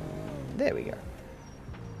 There we go.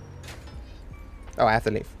 Oh, I have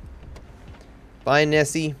to leave. Bye,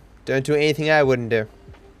 Nessie. Don't do anything I wouldn't do.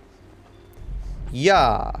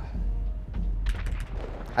 Yeah.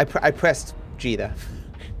 I pressed G there.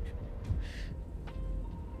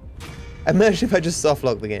 Imagine if I just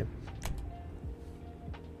softlocked the game.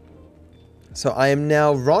 So I am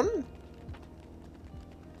now Ron.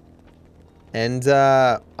 And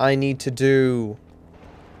I need to do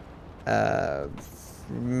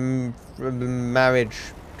marriage.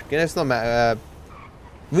 It's not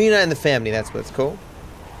reunite in the family, that's what it's called.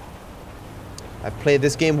 I've played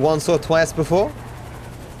this game once or twice before.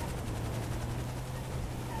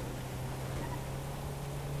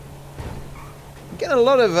 Getting a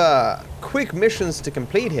lot of quick missions to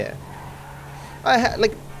complete here. I had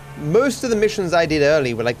like most of the missions I did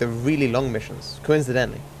early were like the really long missions,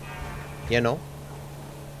 coincidentally. You know?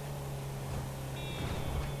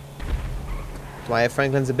 Do I have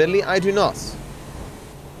Franklin's ability? I do not.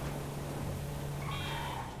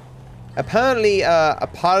 Apparently, a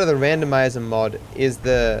part of the Randomizer mod is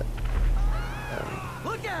the...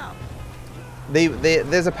 Look out!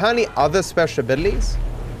 There's apparently other special abilities,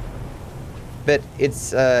 but it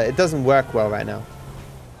doesn't work well right now.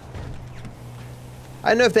 I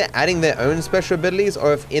don't know if they're adding their own special abilities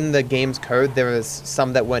or if in the game's code there is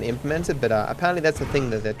some that weren't implemented, but apparently that's the thing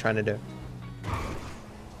that they're trying to do.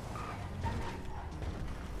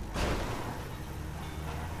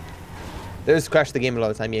 Those crash the game a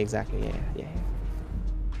lot of the time. Yeah, exactly. Yeah.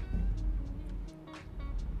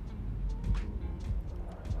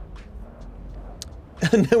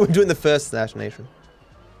 No, we're doing the first assassination.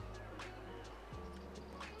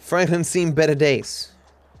 Franklin's seen better days.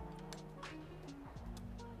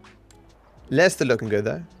 Lester looking good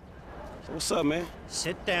though. So what's up, man?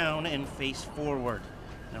 Sit down and face forward.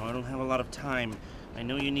 Now, I don't have a lot of time. I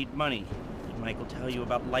know you need money. Did Michael tell you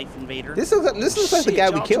about Life Invader? This looks like the guy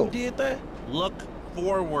we killed. Did that? Look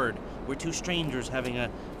forward. We're two strangers having a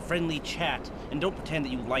friendly chat. And don't pretend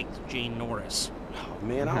that you liked Jane Norris. Oh,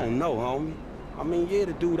 man, I don't know, homie. I mean, yeah,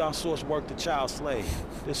 the dude outsourced work to child slave.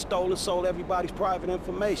 Just stole and sold everybody's private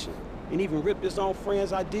information. And even ripped his own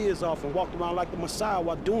friends' ideas off and walked around like the Messiah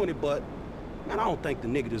while doing it, but... Man, I don't think the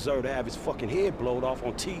nigga deserved to have his fucking head blowed off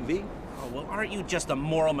on TV. Oh, well, aren't you just a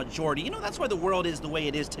moral majority? You know, that's why the world is the way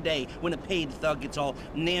it is today, when a paid thug gets all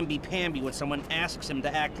namby-pamby when someone asks him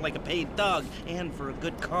to act like a paid thug, and for a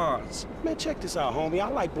good cause. Man, check this out, homie. I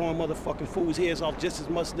like blowing motherfucking fools' heads off just as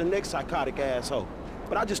much as the next psychotic asshole.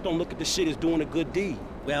 But I just don't look at this shit as doing a good deed.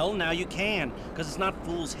 Well, now you can, because it's not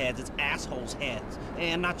fools' heads, it's assholes' heads.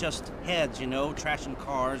 And not just heads, you know, trashing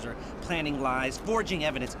cars or planning lies, forging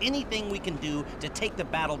evidence, anything we can do to take the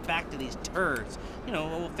battle back to these turds. You know,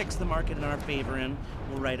 we'll fix the market in our favor and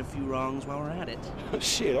we'll right a few wrongs while we're at it.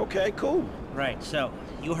 Shit, okay, cool. Right, so,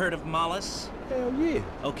 you heard of Mollis? Hell yeah.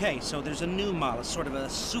 Okay, so there's a new Mollis, sort of a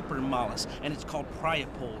super Mollis, and it's called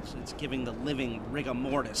Priapoles. It's giving the living rigor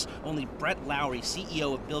mortis. Only Brett Lowry,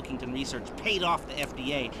 CEO of Bilkington Research, paid off the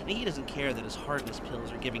FDA, and he doesn't care that his hardness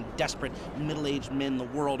pills are giving desperate middle-aged men the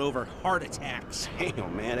world over heart attacks.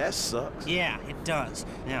 Damn, man, that sucks. Yeah, it does.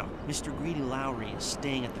 Now, Mr. Greedy Lowry is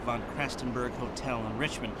staying at the Von Krastenberg Hotel in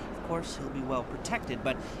Richmond. Of course, he'll be well protected,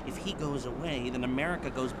 but if he goes away, then America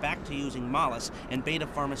goes back to using Mollis, and Beta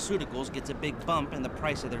Pharmaceuticals gets a big bump in the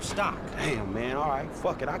price of their stock. Damn, man, all right,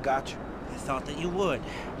 fuck it, I got you. I thought that you would.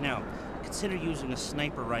 Now, consider using a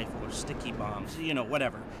sniper rifle or sticky bombs. You know,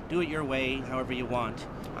 whatever. Do it your way, however you want.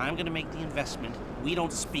 I'm gonna make the investment. We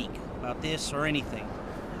don't speak about this or anything.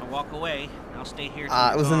 I'll walk away. I'll stay here.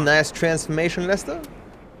 It was a nice transformation, Lester.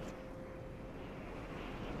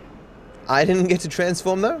 I didn't get to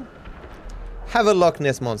transform though. Have a Loch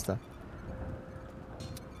Ness monster.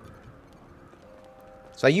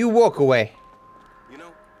 So you walk away. You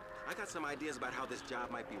know, I got some ideas about how this job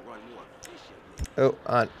might be run more efficiently.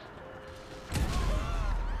 Oh,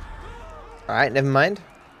 alright, never mind.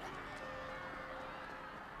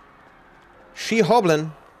 She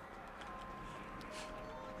hobbling.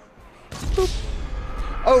 Boop.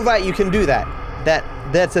 Oh right, you can do that.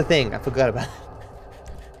 That's a thing. I forgot about it.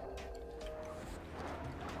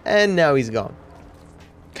 And now he's gone.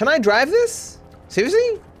 Can I drive this?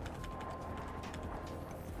 Seriously?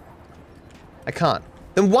 I can't.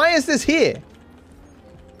 Then why is this here?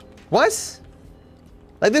 What?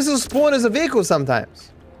 Like this will spawn as a vehicle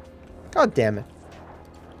sometimes. God damn it.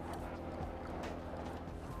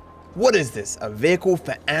 What is this? A vehicle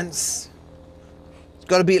for ants? It's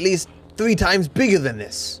got to be at least 3 times bigger than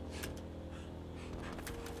this.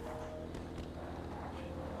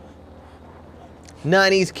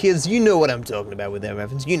 '90s kids, you know what I'm talking about with that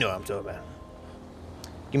reference. You know what I'm talking about.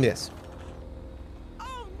 Give me this.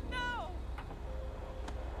 Oh no!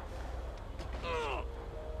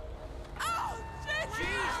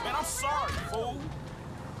 Jeez, man, I'm sorry, fool.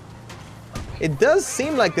 It does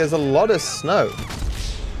seem like there's a lot of snow.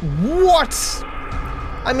 What?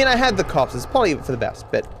 I mean, I had the cops. It's probably for the best,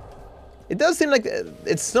 but it does seem like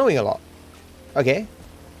it's snowing a lot. Okay.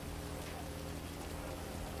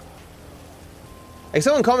 Like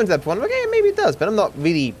someone commented that point, I'm like, okay, maybe it does, but I'm not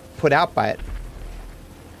really put out by it.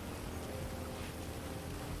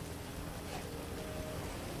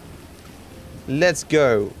 Let's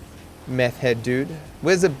go, meth head dude.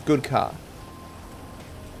 Where's a good car?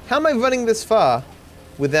 How am I running this far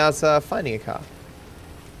without finding a car?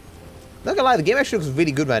 Not gonna lie, the game actually looks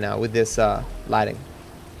really good right now with this lighting.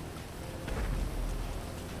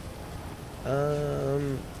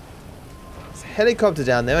 There's a helicopter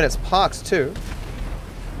down there and it's parked too.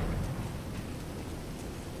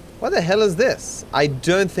 What the hell is this? I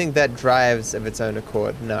don't think that drives of its own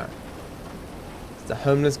accord, no. It's a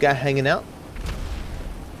homeless guy hanging out.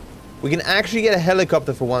 We can actually get a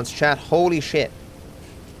helicopter for once, chat. Holy shit.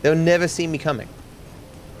 They'll never see me coming.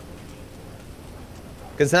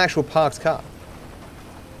 Because it's an actual parked car.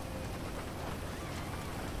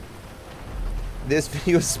 This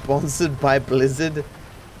video is sponsored by Blizzard.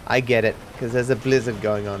 I get it, because there's a blizzard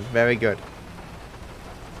going on. Very good.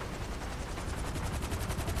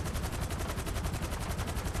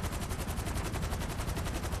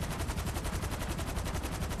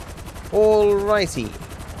 Alrighty.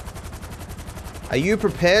 Are you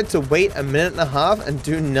prepared to wait a minute and a half and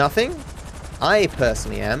do nothing? I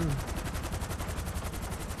personally am.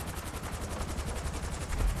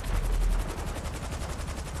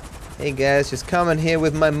 Hey guys, just coming here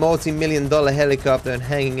with my multi-million-dollar helicopter and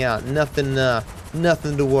hanging out. Nothing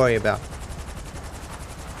to worry about.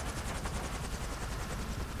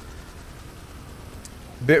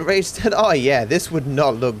 Bitrate said, oh yeah, this would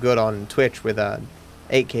not look good on Twitch with a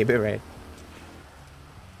 8K bitrate.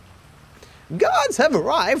 Guards have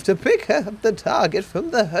arrived to pick up the target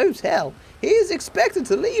from the hotel. He is expected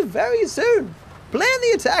to leave very soon. Plan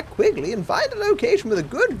the attack quickly and find a location with a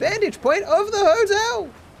good vantage point over the hotel.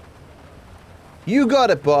 You got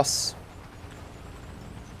it, boss.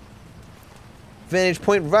 Vantage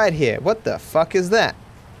point right here. What the fuck is that?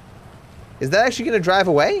 Is that actually going to drive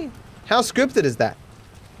away? How scripted is that?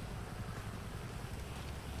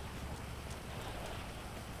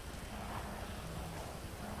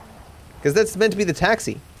 Because that's meant to be the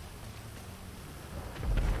taxi.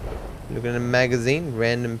 Looking at a magazine.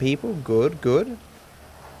 Random people. Good, good.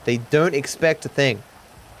 They don't expect a thing.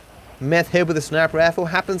 Meth head with a sniper rifle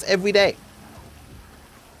happens every day.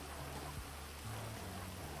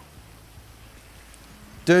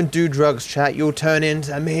 Don't do drugs, chat. You'll turn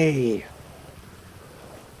into me.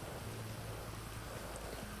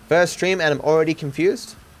 First stream and I'm already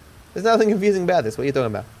confused? There's nothing confusing about this. What are you talking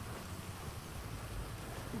about?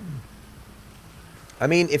 I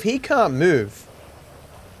mean, if he can't move...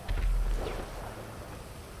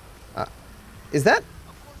 is that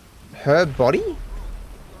her body?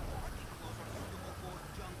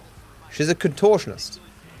 She's a contortionist.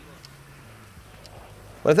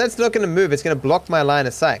 Well, if that's not going to move, it's going to block my line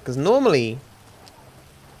of sight. Because normally,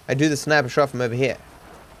 I do the sniper shot from over here.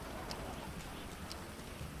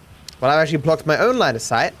 Well, I've actually blocked my own line of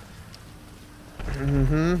sight.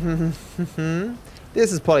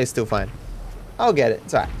 This is probably still fine. I'll get it.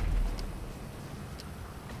 It's alright.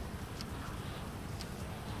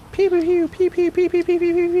 Pew pew pew pew pew pew pew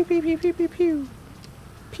pew pew pew pew pew pew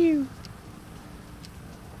pew.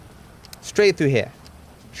 Straight through here.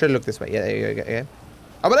 Should look this way. Yeah, there you go. Yeah.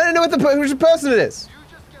 Oh, but I don't know what which person it is.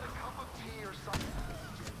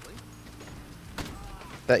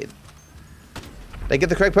 Did I get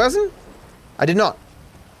the correct person? I did not.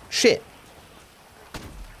 Shit.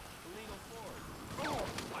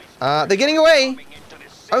 They're getting away.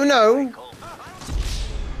 Oh no.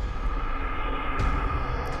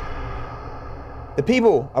 The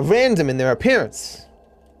people are random in their appearance.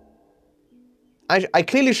 I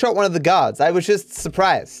clearly shot one of the guards. I was just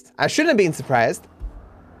surprised. I shouldn't have been surprised.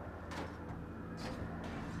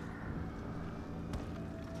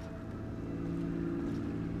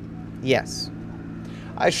 Yes.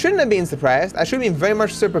 I shouldn't have been surprised. I should have been very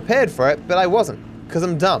much so prepared for it, but I wasn't. Because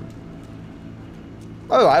I'm dumb.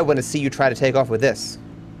 Oh, I want to see you try to take off with this.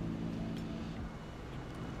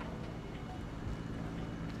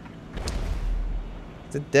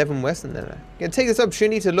 Is it Devon Weston? No, no. I'm gonna take this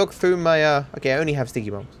opportunity to look through my, okay, I only have sticky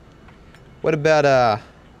bombs. What about,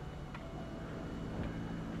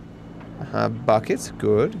 buckets?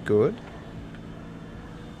 Good, good.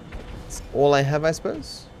 That's all I have, I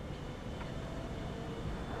suppose.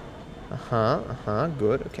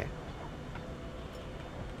 Good, okay.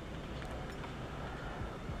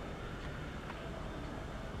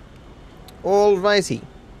 Alrighty.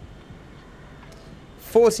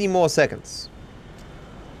 40 more seconds.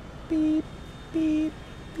 Beep, beep,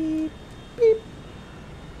 beep, beep.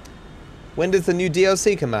 When does the new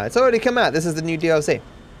DLC come out? It's already come out. This is the new DLC.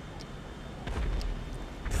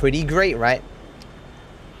 Pretty great, right?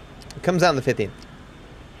 It comes out on the 15th.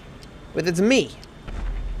 With it's me.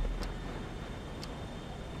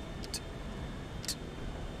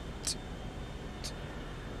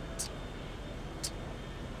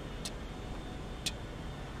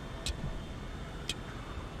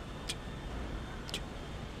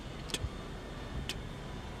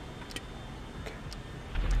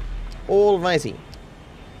 Alrighty.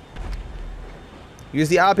 Use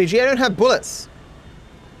the RPG. I don't have bullets.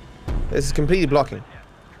 This is completely blocking.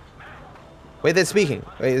 Wait, they're speaking.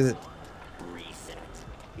 Wait, is it? Reset.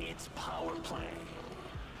 It's power play.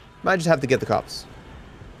 Might just have to get the cops.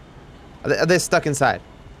 Are they stuck inside?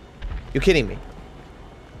 You're kidding me.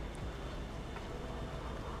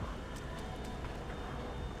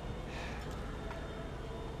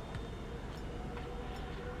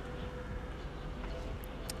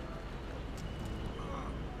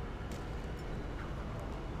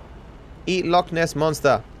 Eat Loch Ness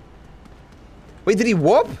Monster. Wait, did he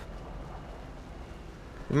warp?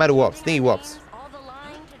 He might have warped. I think he warped. All the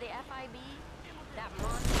line to the FIB. That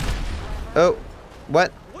Oh,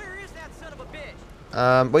 what? Where is that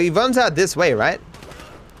Well, he runs out this way, right?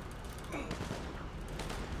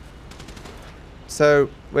 So,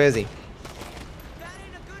 where is he?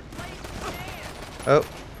 Oh,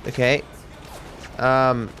 okay.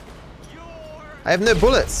 I have no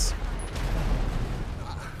bullets.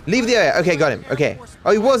 Leave the area. Okay, got him. Okay.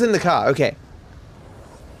 Oh, he was in the car. Okay.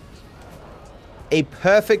 A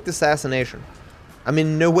perfect assassination. I'm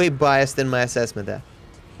in no way biased in my assessment there.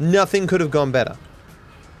 Nothing could have gone better.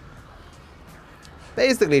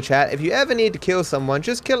 Basically, chat, if you ever need to kill someone,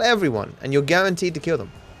 just kill everyone, and you're guaranteed to kill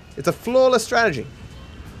them. It's a flawless strategy.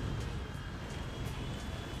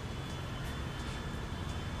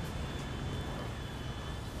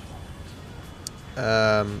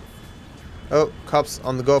 Oh, cops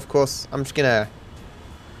on the golf course. I'm just gonna...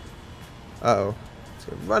 Uh-oh. Just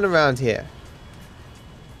gonna run around here.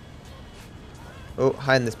 Oh,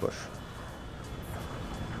 hide in this bush.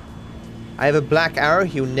 I have a black arrow.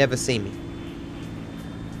 He'll never see me.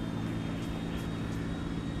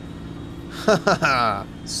 Ha ha ha.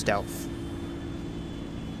 Stealth.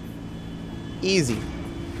 Easy.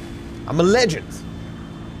 I'm a legend.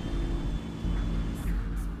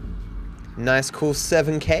 Nice, cool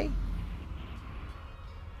 7K.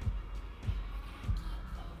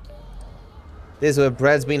 This is where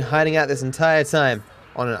Brad's been hiding out this entire time.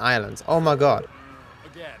 On an island. Oh my god.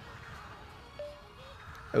 Again.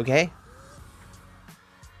 Okay.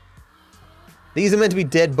 These are meant to be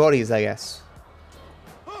dead bodies, I guess.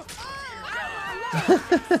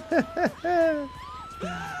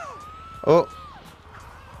 Oh.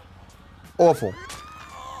 Awful.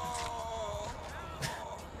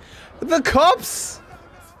 The cops?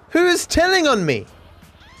 Who is telling on me?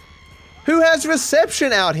 Who has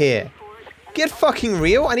reception out here? Get fucking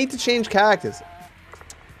real. I need to change characters.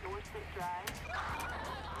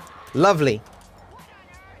 Lovely.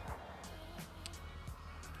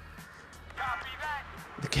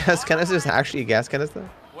 The gas canister is actually a gas canister?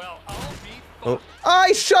 Oh.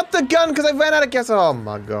 I shot the gun because I ran out of gas. Oh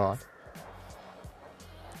my god.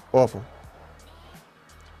 Awful.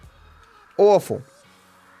 Awful.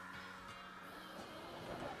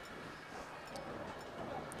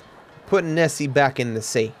 Put Nessie back in the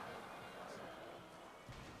sea.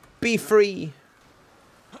 Be free.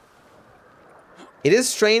 It is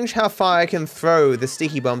strange how far I can throw the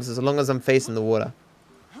sticky bombs as long as I'm facing the water.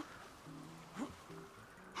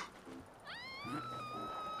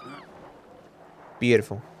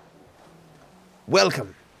 Beautiful.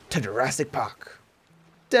 Welcome to Jurassic Park.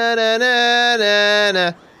 Da da da da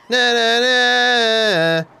da da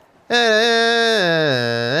da da.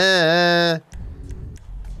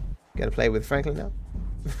 Gonna play with Franklin now.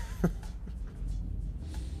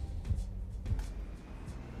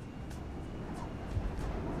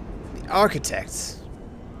 Architects.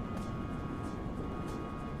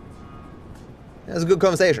 That was a good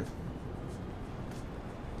conversation.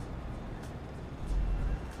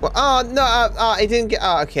 Well, oh no, I didn't get.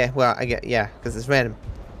 Oh, okay. Well, I get, yeah, because it's random.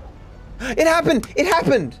 It happened. It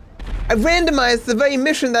happened. I randomized the very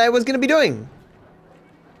mission that I was going to be doing.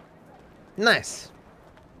 Nice.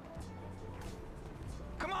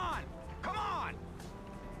 Come on, come on.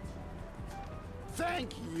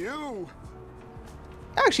 Thank you.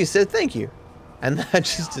 I actually said thank you, and that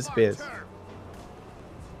just disappears.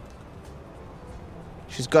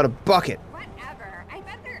 She's got a bucket. Whatever. I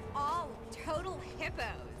bet they're all total hippos.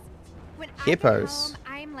 When Hippos. I get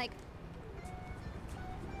home, I'm like,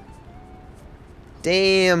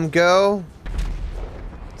 damn, girl.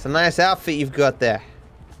 It's a nice outfit you've got there.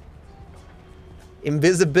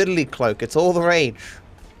 Invisibility cloak. It's all the rage.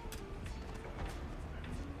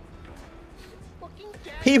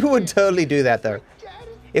 People would totally do that, though.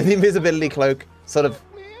 If the invisibility cloak sort of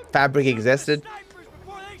fabric existed,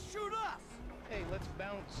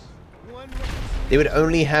 they would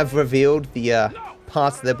only have revealed the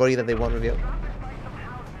parts of their body that they want revealed.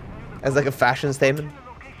 As like a fashion statement.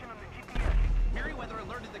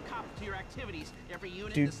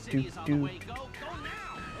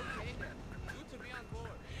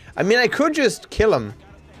 I mean, I could just kill him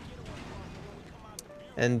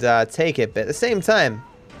and take it, but at the same time,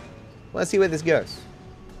 let's see where this goes.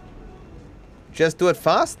 Just do it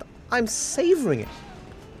fast? I'm savoring it.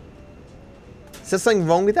 Is there something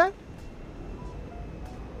wrong with that?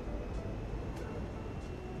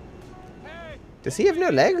 Does he have no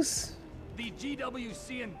legs? The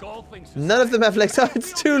GWC and golfing None of them have legs. Oh,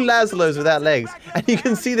 it's two Laszlos without legs. And you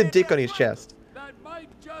can see the dick on his chest. That might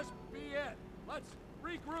just be it. Let's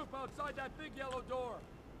regroup outside that big yellow door.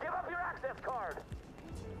 Give up your access card.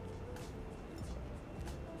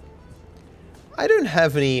 I don't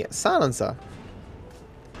have any silencer.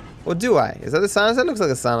 Or do I? Is that a silencer? It looks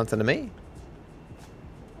like a silencer to me.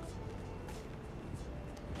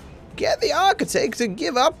 architect to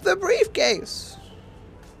give up the briefcase.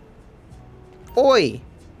 Oi,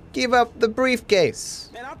 give up the briefcase.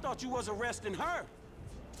 Man, I thought you was arresting her.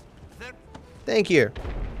 Thank you.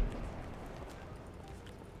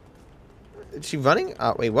 Is she running?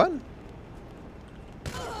 Oh, wait, what?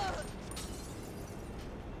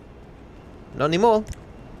 Not anymore.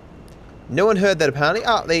 No one heard that apparently.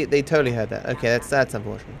 Oh, they totally heard that. Okay, that's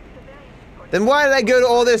unfortunate. Then why did I go to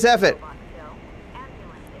all this effort?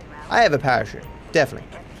 I have a parachute. Definitely.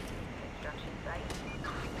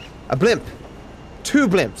 A blimp. 2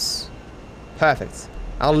 blimps. Perfect.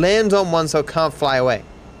 I'll land on one so I can't fly away.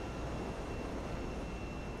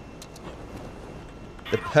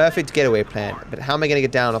 The perfect getaway plan. But how am I going to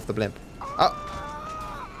get down off the blimp? Oh.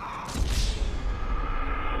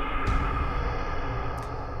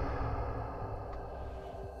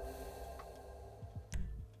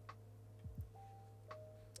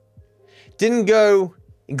 Didn't go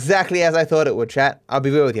exactly as I thought it would, chat. I'll be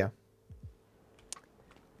real with you.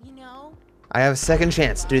 You know, I have a second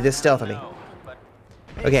chance to do this stealthily.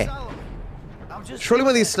 Okay. Surely one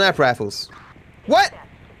of these sniper rifles. What?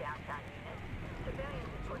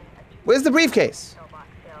 Where's the briefcase?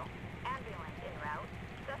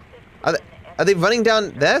 Are they running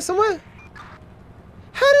down there somewhere?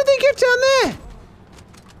 How did they get down there?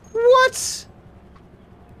 What?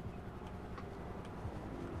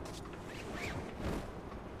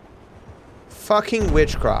 Fucking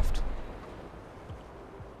witchcraft.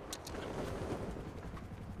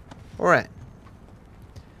 Alright.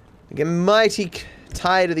 I get mighty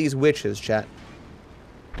tired of these witches, chat.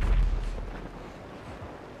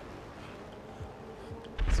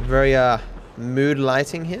 It's very, mood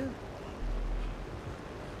lighting here.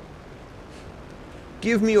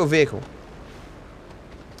 Give me your vehicle.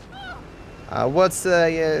 What's,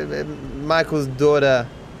 Michael's daughter...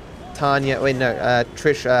 Tanya, wait, no,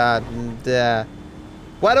 Trish,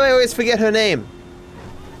 why do I always forget her name?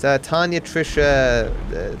 It's, Tanya, Trisha,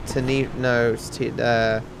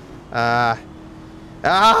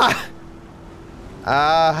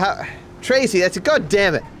 Tracy, that's it, god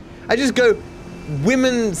damn it. I just go,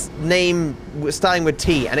 women's name starting with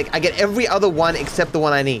T, and I get every other one except the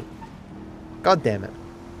one I need. God damn it.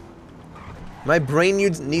 My brain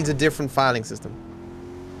needs a different filing system.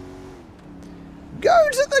 Go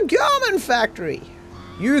to the garment factory!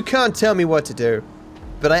 You can't tell me what to do,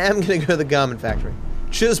 but I am gonna go to the garment factory.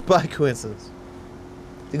 Just by coincidence.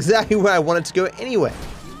 It's exactly where I wanted to go anyway.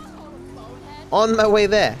 On my way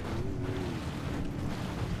there.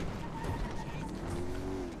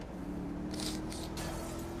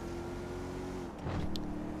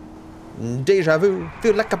 Deja vu,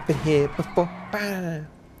 feel like I've been here before.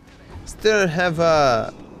 Still don't have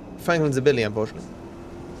Franklin's ability, unfortunately.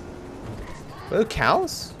 Oh,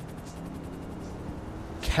 cows?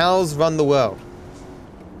 Cows run the world.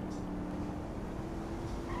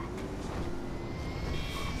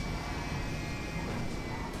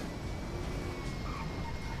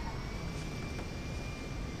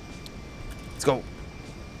 Let's go.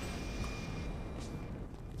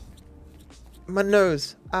 My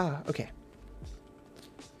nose. Ah, okay.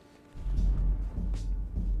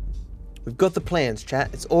 We've got the plans,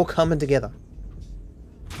 chat. It's all coming together.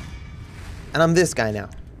 And I'm this guy now.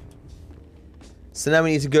 So now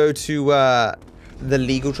we need to go to the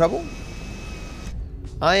legal trouble.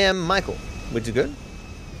 I am Michael, which is good.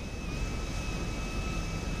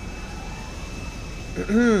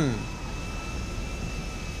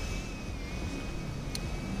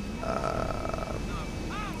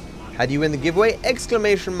 How do you win the giveaway?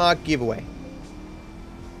 Exclamation mark giveaway.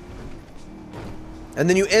 And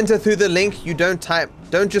then you enter through the link. You don't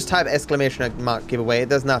just type exclamation mark giveaway. It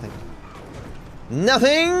does nothing.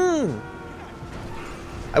 Nothing!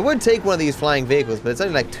 I would take one of these flying vehicles, but it's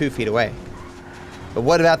only like 2 feet away. But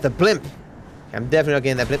what about the blimp? I'm definitely not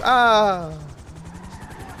getting that blimp. Ah!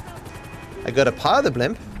 I got a part of the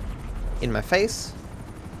blimp in my face.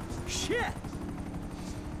 Shit!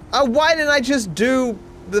 Oh, why didn't I just do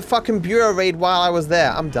the fucking bureau raid while I was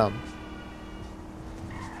there? I'm dumb.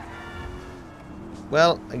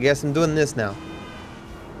 Well, I guess I'm doing this now.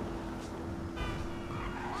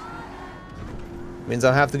 Means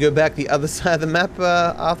I'll have to go back the other side of the map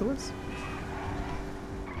afterwards.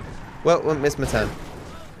 Well, missed my turn.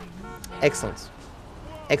 Excellent.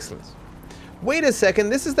 Excellent. Wait a second,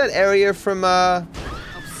 this is that area from, I'm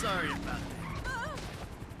sorry about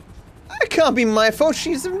that. It can't be my fault,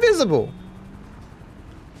 she's invisible.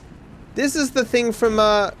 This is the thing from,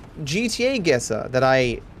 GTA Guesser that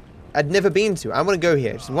I'd never been to. I want to go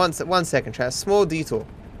here. Just one second, try a small detour.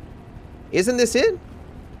 Isn't this it?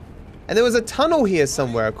 And there was a tunnel here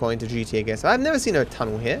somewhere, according to GTA Guesser. I've never seen a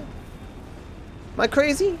tunnel here. Am I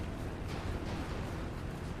crazy?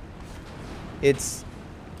 It's...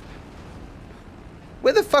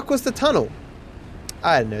 Where the fuck was the tunnel?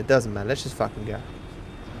 I don't know, it doesn't matter. Let's just fucking go.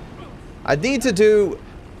 I need to do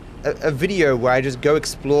a video where I just go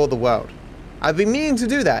explore the world. I've been meaning to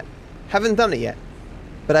do that. Haven't done it yet.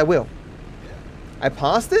 But I will. I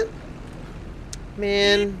passed it?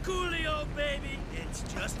 Man.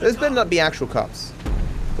 Those better not be actual cops.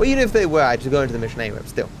 Well, even if they were, I'd just go into the mission anyway,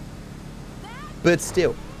 still. But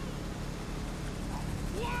still.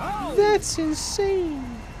 That's insane.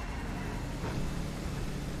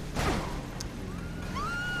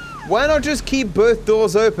 Why not just keep both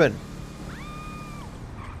doors open?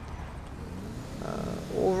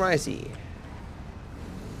 Alrighty.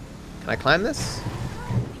 Can I climb this?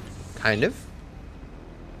 Kind of.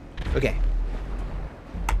 Okay.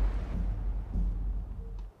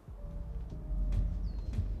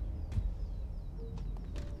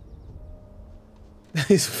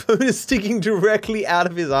 His phone is sticking directly out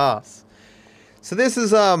of his ass. So this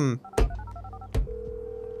is,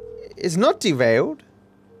 it's not derailed.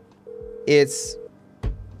 It's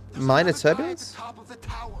minor turbulence. Top of the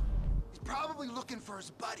tower. He's probably looking for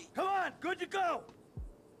his buddy. Come on, good to go.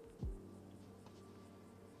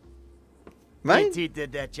 Right? AT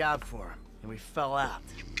did that job for him, and we fell out.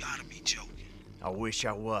 You gotta be joking. I wish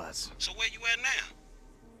I was. So where you at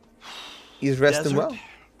now? He's resting Desert, well.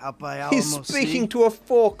 Out by He's Alamo speaking Sea. to a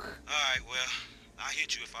fork. All right, well, I'll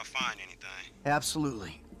hit you if I find anything.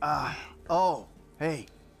 Absolutely. Oh, hey.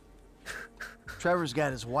 Trevor's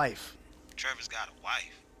got his wife. Trevor's got a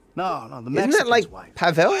wife. No, the Isn't Mexican's that like wife.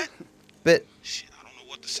 Pavel? What? But Shit, I don't know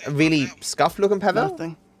what to say. a really scuffed looking Pavel?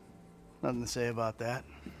 Nothing to say about that.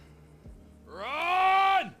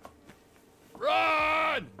 Run!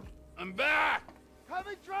 Run! I'm back!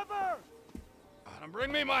 Coming, Trevor!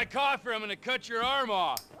 Bring me my coffee, I'm gonna cut your arm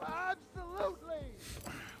off. Absolutely!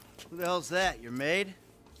 Who the hell's that, your maid?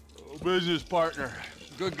 Business partner.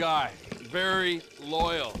 Good guy. Very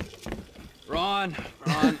loyal. Ron,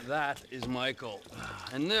 that is Michael.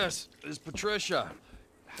 And this is Patricia.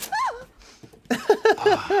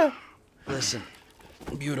 Listen,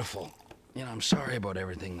 beautiful. You know, I'm sorry about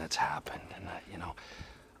everything that's happened. And, you know,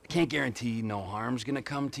 I can't guarantee no harm's gonna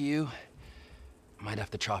come to you. I might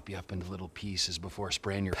have to chop you up into little pieces before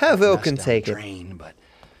spraying your Pavel mess can down take the it. drain, but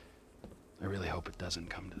I really hope it doesn't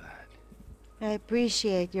come to that. I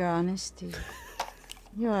appreciate your honesty.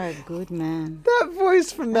 You are a good man. That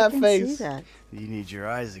voice from that I can face. see that. You need your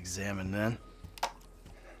eyes examined then.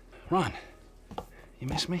 Ron, you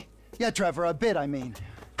miss me? Yeah, Trevor, a bit, I mean.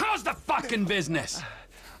 How's the fucking business?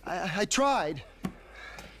 I tried.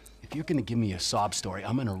 If you're gonna give me a sob story,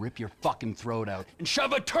 I'm gonna rip your fucking throat out and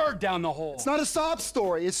shove a turd down the hole. It's not a sob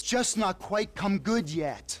story. It's just not quite come good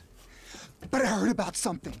yet. But I heard about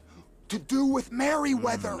something to do with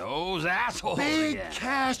Merryweather. Those assholes. Big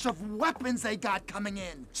cache of weapons they got coming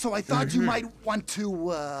in. So I thought you might want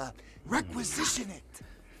to, requisition it.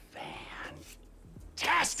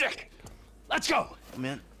 Fantastic! Let's go!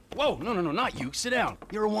 Man. Whoa, no, not you. Sit down.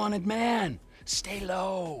 You're a wanted man. Stay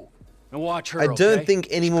low. And watch her, I don't okay? think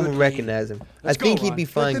anyone would recognize him. Let's I think go, he'd be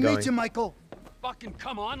Ron. fine Good to going. meet you, Michael. Fucking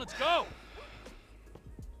come on, let's go!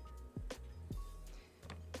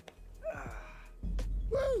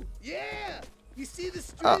 Woo! Yeah! You see the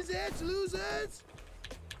strings edge, losers?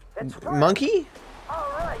 Monkey?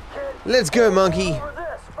 All right, kid. Let's go, monkey. Over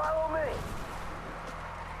this. Follow me.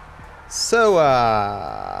 So,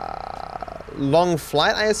 long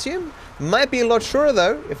flight, I assume? Might be a lot shorter,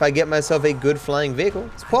 though, if I get myself a good flying vehicle.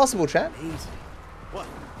 It's possible, chat. What?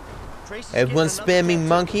 Everyone spamming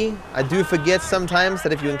monkey. I do forget sometimes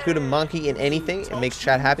that if you include a monkey in anything, it makes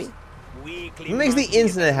chat happy. It makes the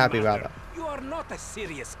internet happy, rather. You are not a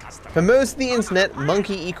serious customer. For most of the internet,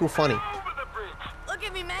 monkey equal funny. Look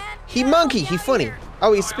at me, man. He monkey, he funny.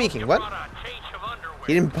 Oh, he's speaking, what?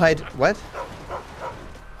 He didn't bite, what?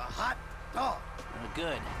 A hot dog.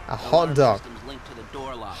 Good. A hot dog. Systems linked to the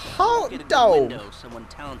door lock. Hot Get a good dog. window, someone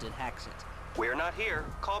talented hacks it. We're not here.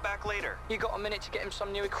 Call back later. You got a minute to get him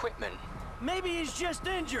some new equipment? Maybe he's just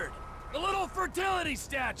injured. The little fertility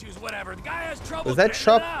statues, whatever. The guy has trouble. Was that getting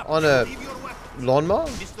chop it up. on a Leave your weapons. lawnmower?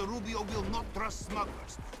 Mr. Rubio will not trust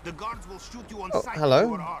smugglers. The guards will shoot you on Oh, sight. hello? if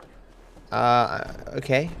you are armed.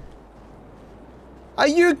 Okay. Are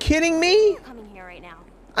you kidding me? Coming here right now.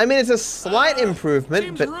 I mean, it's a slight improvement,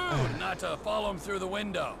 Seems but rude not to follow him through the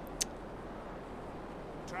window.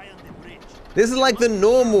 Try on the bridge. this is like the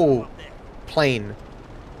normal plane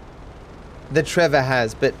that Trevor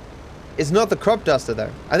has, but it's not the crop duster, though.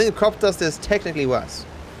 I think the crop duster is technically worse.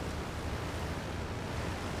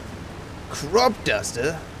 Crop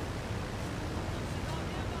duster?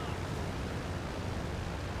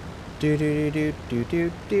 Do do do do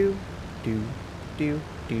do do do do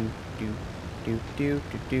do do do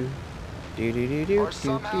do do. Or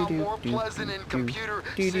somehow more pleasant in computer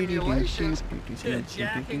simulations.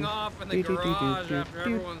 Jacking off in the garage after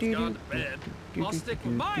everyone's gone to bed. I'll stick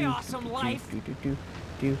with my awesome life.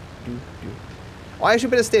 Oh, I should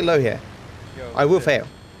better stay low here. I will fail.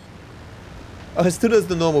 Oh, it still does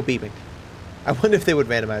the normal beeping. I wonder if they would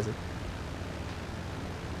randomize it.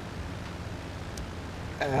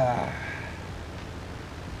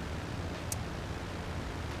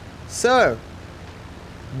 So,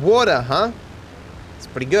 water, huh? It's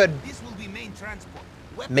pretty good. This will be main transport.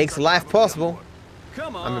 Makes life possible.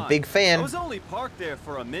 Come on. I'm a big fan. I was only parked there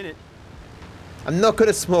for a minute. I'm not good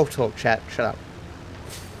at small talk, chat. Shut up.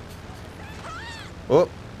 Oh.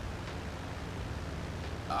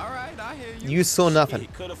 All right, I hear you. You saw nothing. He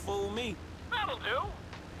could have fooled me. That'll do.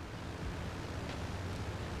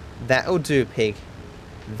 That'll do, pig.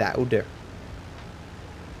 That'll do.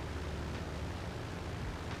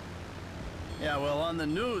 Yeah, well, on the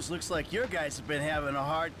news, looks like your guys have been having a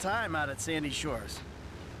hard time out at Sandy Shores.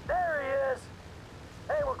 There he is.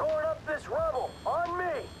 Hey, we're going up this rubble. On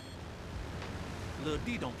me. Lil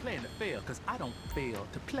D don't plan to fail, because I don't fail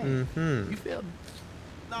to play. Mm-hmm. You feel me?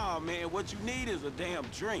 Nah, man, what you need is a damn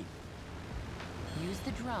drink. Use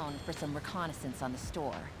the drone for some reconnaissance on the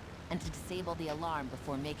store, and to disable the alarm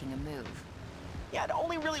before making a move. Yeah, it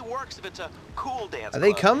only really works if it's a cool dance Are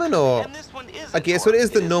they club. coming or? And this one isn't, Okay, so it is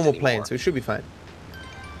or the normal isn't plane, anymore. so it should be fine.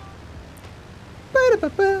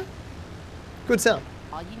 Ba-da-ba-ba. Good sound.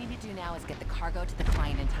 All you need to do now is get the cargo to the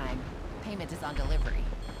client in time. Payment is on delivery.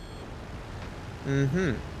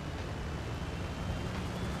 Mm-hmm.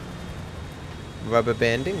 Rubber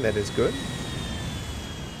banding, that is good.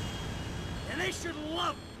 And they should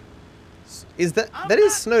love Is that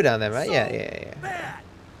is snow down there, right? Yeah.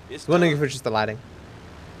 I was wondering if it's just the lighting.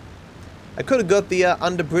 I could have got the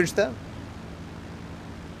under bridge there.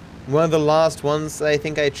 One of the last ones that I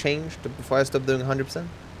think I changed before I stopped doing 100%.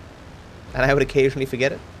 And I would occasionally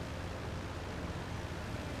forget it.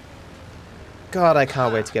 God, I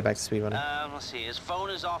can't wait to get back to speedrunning. Let's see. His phone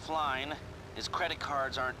is offline. His credit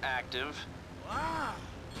cards aren't active. Wow.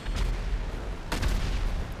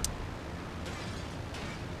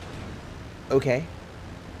 Okay.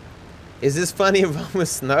 Is this funny run with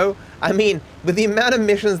snow? I mean, with the amount of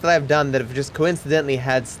missions that I've done that have just coincidentally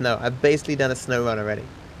had snow, I've basically done a snow run already.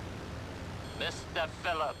 Mr.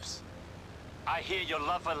 Phillips, I hear your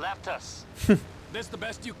lover left us. This the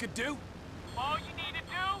best you could do? All you need to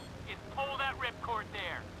do is pull that ripcord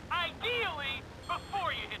there. Ideally,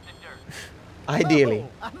 before you hit the dirt. Ideally. No,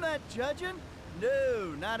 I'm not judging.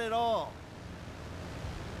 No, not at all.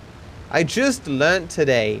 I just learned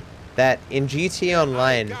today that in GTA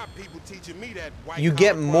Online, you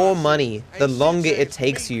get more money the longer it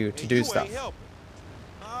takes you to do stuff.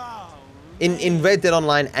 In Red Dead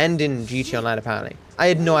Online and in GTA Online, apparently. I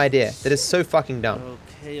had no idea. That is so fucking dumb.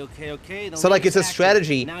 Okay. So like it's a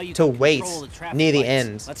strategy to wait near the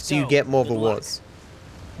end so you get more rewards.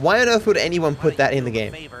 Why on earth would anyone put that in the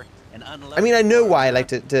game? I mean, I know why, like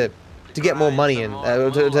to get more money and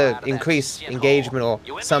to increase engagement or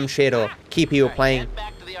some shit or keep people playing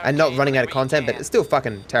and not running out of content, but it's still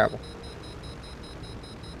fucking terrible.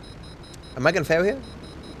 Am I gonna fail here?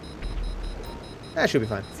 That should be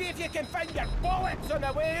fine. See if you can find your bullets on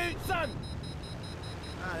the way out, son.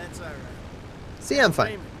 Ah, that's all right. See, I'm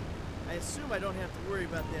fine. I assume I don't have to worry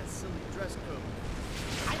about that silly dress code.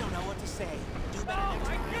 I don't know what to say. Do better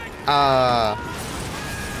next time.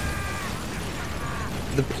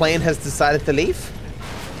 The plane has decided to leave?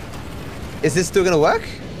 Is this still gonna work?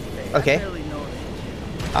 Okay.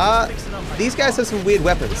 These guys have some weird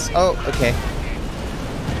weapons. Oh, okay.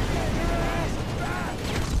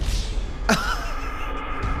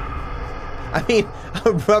 I mean,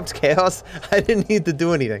 abrupt chaos. I didn't need to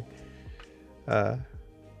do anything. We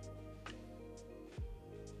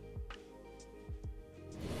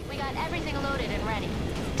got everything loaded and ready.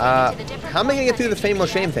 How am I gonna get through the fame or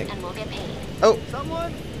shame thing? And we'll get paid. Oh.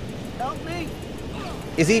 Someone help me.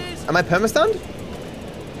 Is he? Am I perma-stunned?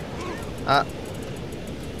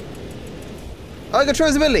 Oh, I got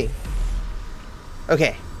transability.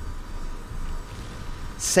 Okay.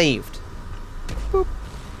 Saved. Boop.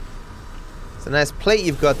 It's a nice plate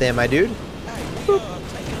you've got there, my dude. Boop.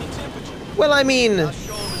 Well, I mean...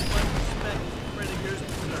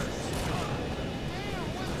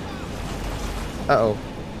 Uh-oh.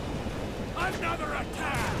 Another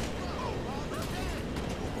attack.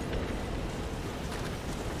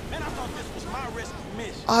 Man, I thought this was my risky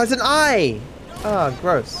mission. Oh, it's an eye! Oh,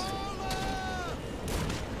 gross.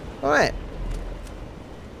 Alright.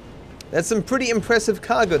 That's some pretty impressive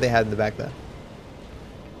cargo they had in the back there.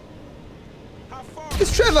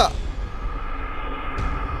 It's Trevor!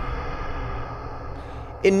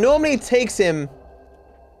 It normally takes him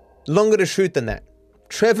longer to shoot than that.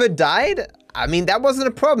 Trevor died? I mean, that wasn't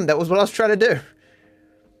a problem. That was what I was trying to do.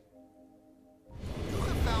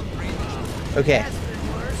 Okay.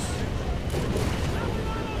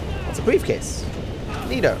 It's a briefcase.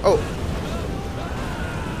 Neato. Oh.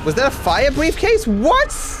 Was that a fire briefcase?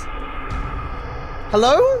 What?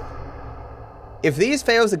 Hello? If these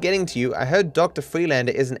fails are getting to you, I heard Dr.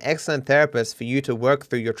 Freelander is an excellent therapist for you to work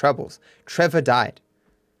through your troubles. Trevor died.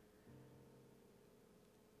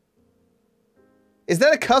 Is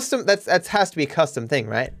that a custom? That has to be a custom thing,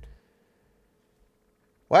 right?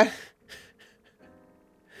 What?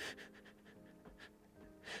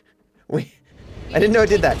 Wait, I didn't know it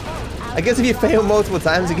did that. I guess if you fail multiple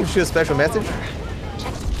times, it gives you a special message.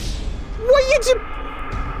 What you do?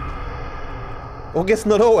 Well, I guess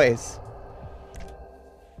not always.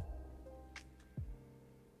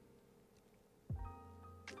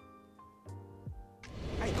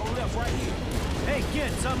 Hey, go left right here. Hey,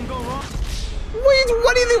 kid, something go wrong?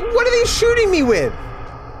 What are they shooting me with?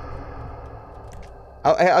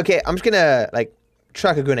 Oh, okay, I'm just gonna, like,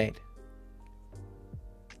 chuck a grenade.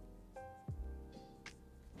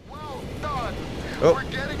 Well done. Oh. We're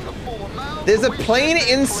getting the full amount. There's a plane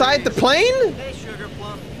inside the plane? Hey, Sugar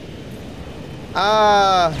Plum.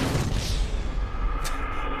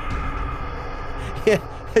 Yeah,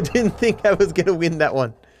 I didn't think I was gonna win that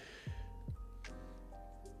one.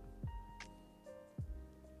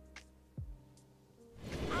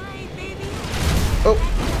 Oh,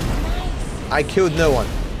 I killed no one.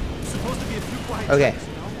 Okay.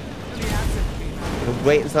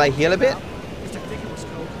 Wait until I heal a bit.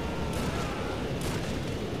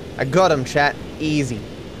 I got him, chat. Easy.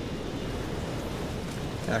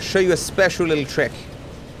 I'll show you a special little trick.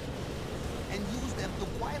 And use them to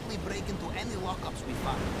quietly break into any lockups we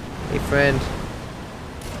find. Hey, friend.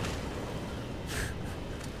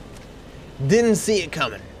 Didn't see it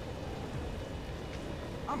coming.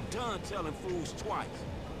 I'm done telling fools twice.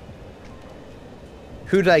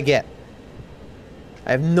 Who did I get?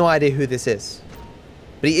 I have no idea who this is.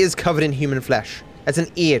 But he is covered in human flesh. That's an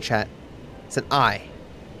ear, chat. It's an eye.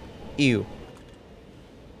 Ew.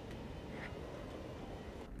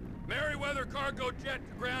 Merryweather cargo jet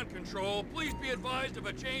to ground control. Please be advised of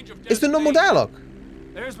a change of It's the normal dialogue.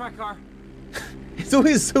 There's my car. It's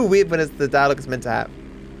always so weird when it's the dialogue it's meant to have.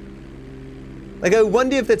 Like, I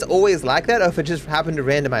wonder if it's always like that or if it just happened to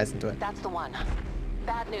randomize into it. That's the one.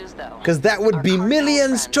 Bad news, though. Because that would be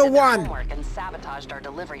millions to one. And sabotaged our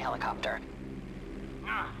delivery helicopter.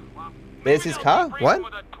 There's his car? What?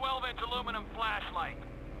 With a 12-inch aluminum flashlight.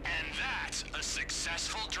 And that's a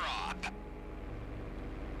successful drop.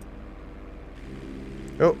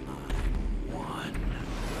 Oh.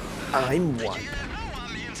 I'm one.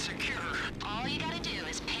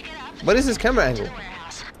 What is his camera angle?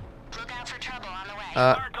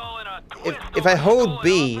 If I hold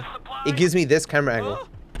B, it gives me this camera angle.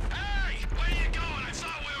 It's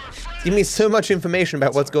giving me so much information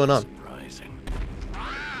about what's going on.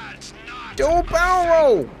 Don't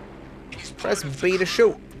barrel! Press B to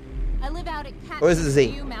shoot. I live out at Cat Or is it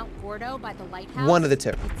Z? Mount Gordo by the lighthouse. One of the two.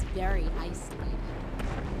 It's very isolated.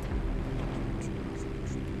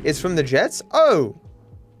 It's from the jets? Oh!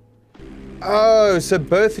 Oh, so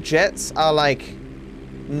both jets are like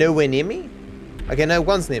nowhere near me? Okay, no,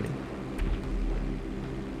 one's near me.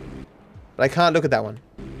 But I can't look at that one.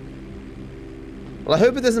 Well, I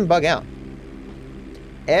hope it doesn't bug out.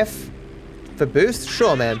 F for boost?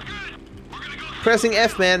 Sure, man. Pressing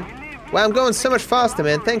F, man. Wow, I'm going so much faster,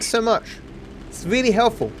 man. Thanks so much. It's really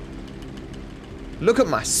helpful. Look at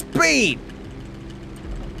my speed!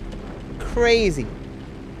 Crazy.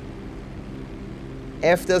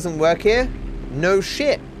 F doesn't work here? No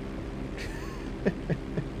shit.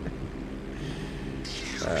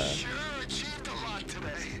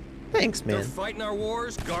 Thanks, man. They're fighting our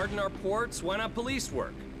wars, guarding our ports. Why not police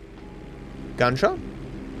work? Gunshot?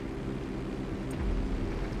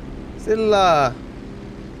 This little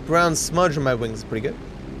brown smudge on my wings is pretty good.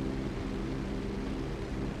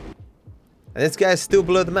 And this guy's still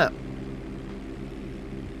below the map.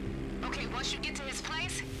 Okay, once you get to his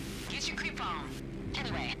place, get your creep on.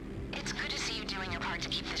 Anyway, it's good to see you doing your part to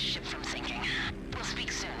keep this ship from sinking. We'll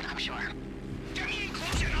speak soon, I'm sure. Get me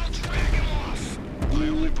close and I'll drag him off. I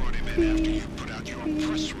only brought him in after you put out your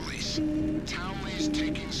press release. Townley's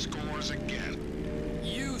taking scores again.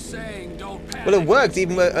 You saying don't panic. Well, it worked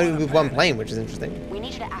even only with one plane, which is interesting. We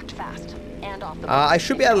need you to act fast and off the I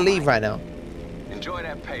should be able to leave right now. Enjoy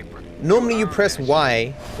that paper. Normally you press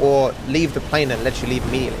Y or leave the plane and it lets you leave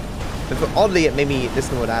immediately. But oddly it made me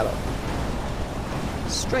listen to a dialogue.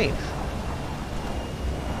 Strange.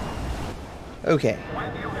 Okay.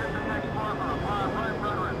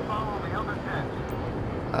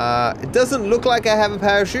 It doesn't look like I have a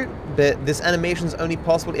parachute, but this animation is only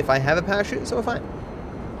possible if I have a parachute, so we're fine.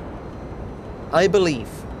 I believe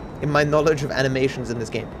in my knowledge of animations in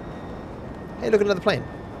this game. Hey, look, another plane.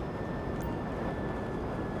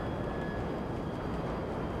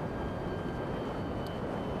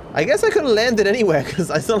 I guess I could have landed anywhere, because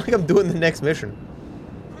it's not like I'm doing the next mission.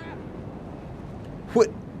 What?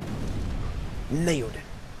 Nailed it.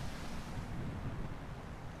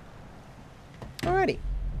 Alrighty.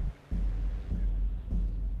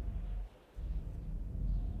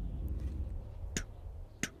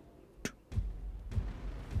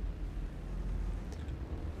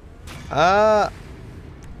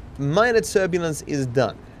 Minor turbulence is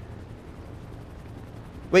done.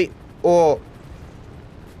 Wait, or...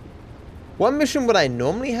 What mission would I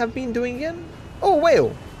normally have been doing again? Oh,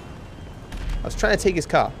 whale! I was trying to take his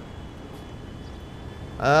car.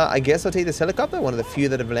 I guess I'll take this helicopter, one of the few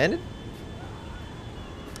that have landed.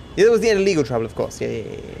 Yeah, that was the end of legal trouble, of course. Yeah.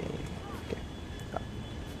 Okay.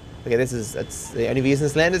 Okay, that's the only reason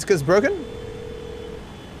it's landed is because it's broken?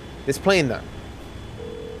 This plane, though.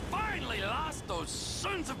 Finally lost those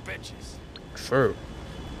sons of bitches. True.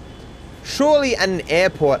 Surely at an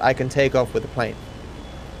airport I can take off with a plane.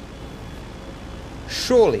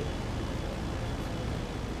 Surely.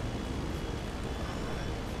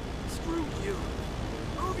 Screw you.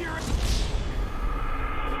 Move your...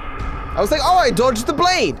 I was like, oh, I dodged the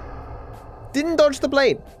blade. Didn't dodge the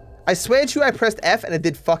blade. I swear to you, I pressed F and it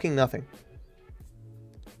did fucking nothing.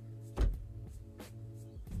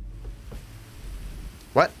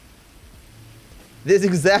 What? This is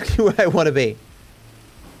exactly where I want to be.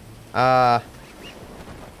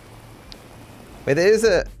 Wait, there is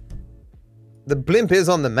a... The blimp is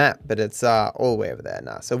on the map, but it's all the way over there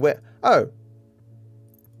now. So where... Oh.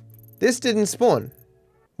 This didn't spawn.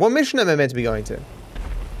 What mission am I meant to be going to?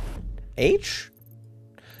 H?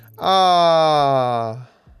 If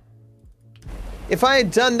I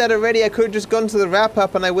had done that already, I could have just gone to the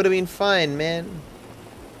wrap-up and I would have been fine, man.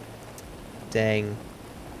 Dang.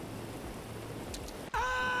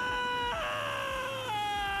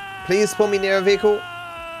 Please spawn me near a vehicle.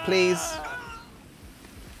 Please.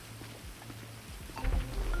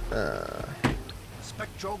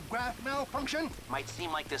 Spectrograph malfunction? Might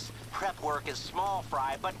seem like this prep work is small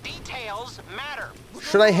fry, but details matter.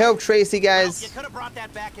 Should I help Tracy, guys? Well, you could have brought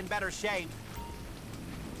that back in better shape.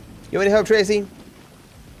 You want to help Tracy?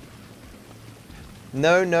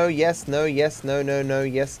 No, no, yes, no, yes, no, no, no,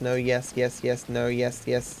 yes, no, yes, yes, yes, no, yes,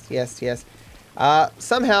 yes, yes, yes.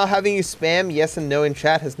 Somehow having you spam yes and no in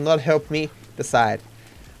chat has not helped me decide.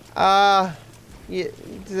 Yeah,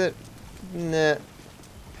 nah.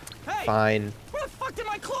 Hey, fine. Where the fuck did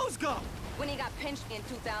my clothes go? When he got pinched in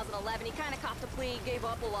 2011, he kind of copped a plea, gave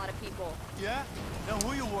up a lot of people. Yeah? Now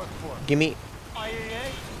who you work for? Gimme.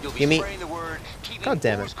 IAA? You'll be Gimme. spraying the word, keeping God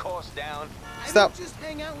damn it. force costs down. Stop. I don't just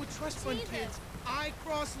hang out with trust fund kids. I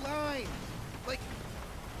cross lines. Like...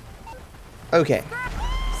 Okay.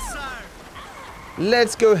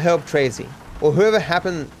 Let's go help Tracy. Or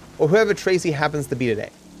whoever Tracy happens to be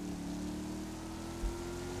today.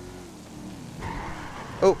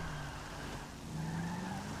 Oh.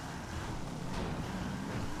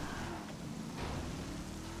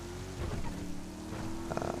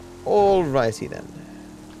 Alrighty then.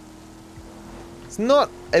 It's not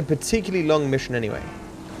a particularly long mission anyway.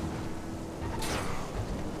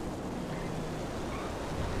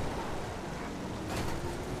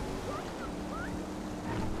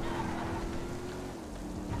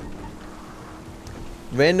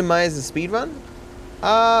 Randomize the speedrun?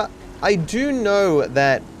 I do know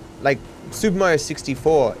that, like, Super Mario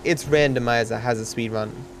 64, its randomizer has a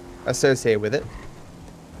speedrun associated with it.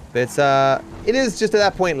 But it is just at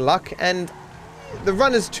that point luck, and the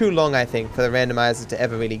run is too long, I think, for the randomizer to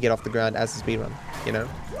ever really get off the ground as a speedrun, you know?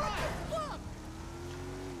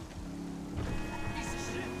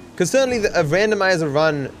 Because certainly a randomizer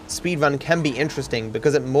run, speedrun can be interesting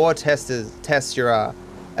because it more tests your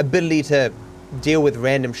ability to deal with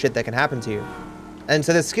random shit that can happen to you. And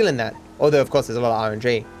so there's skill in that, although of course there's a lot of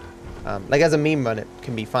RNG. Like as a meme run it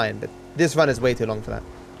can be fine, but this run is way too long for that.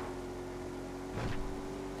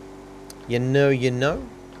 You know, you know?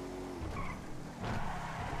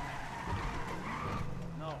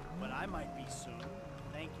 No, but I might be soon.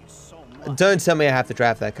 Thank you so much. Don't tell me I have to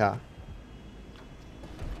drive that car.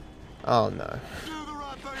 Oh no.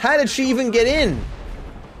 How did she even get in?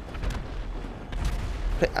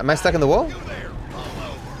 Am I stuck in the wall?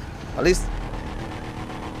 At least...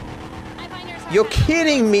 You're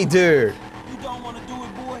kidding me, dude! You don't want to do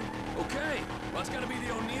it, boy? Okay, well, it's gonna be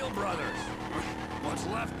the O'Neill brothers. What's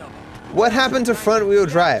left of them? What happened to front wheel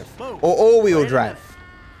drive? Or all wheel drive?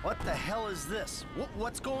 What the hell is this?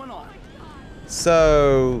 What's going on?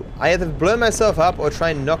 So, I either blow myself up or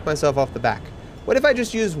try and knock myself off the back. What if I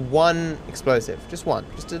just use one explosive? Just one.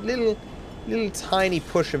 Just a little tiny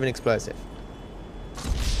push of an explosive.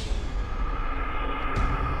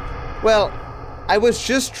 Well, I was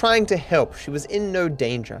just trying to help. She was in no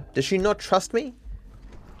danger. Does she not trust me?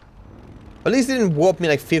 At least it didn't warp me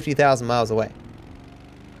like 50,000 miles away.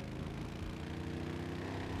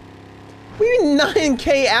 We mean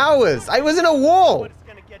 9K hours? I was in a wall.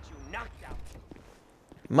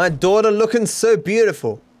 My daughter looking so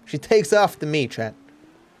beautiful. She takes after me, Trent.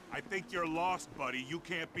 I think you're lost, buddy. You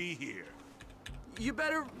can't be here. You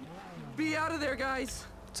better be out of there, guys.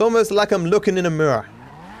 It's almost like I'm looking in a mirror.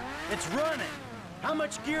 It's running. How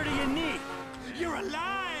much gear do you need? You're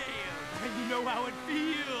alive, and you know how it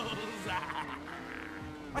feels.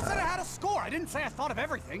 I said I had a score. I didn't say I thought of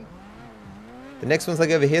everything. The next one's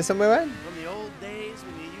like over here somewhere, right? From the old days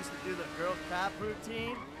when you used to do the girl cop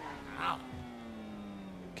routine? Ow.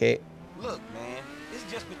 Okay. Look, man, it's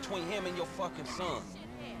just between him and your fucking son.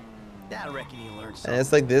 I reckon you learned something. And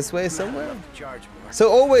it's like this way somewhere? Charge more. So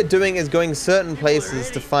all we're doing is going certain places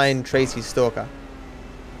to find Tracy's stalker.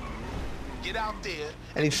 Get out there.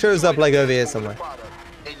 And he shows up like over here somewhere.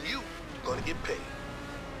 And you gonna get paid.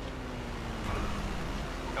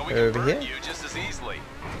 And we Over can burn here? you just as easily.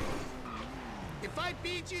 If I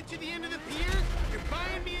beat you to the end of the pier, you're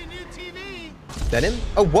buying me a new TV. Is that him?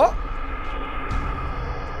 Oh, what?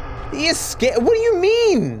 He is scared. What do you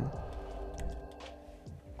mean?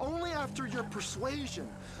 Only after your persuasion.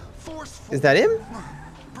 Forceful. Is that him?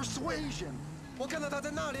 Persuasion.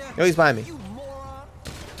 No, he's behind me. Come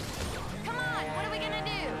on, what are we gonna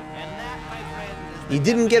do? And that, my friend, is He the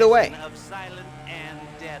didn't get away. definition of silent and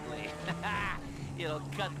deadly. It'll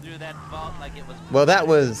cut through that vault like it was. Well, that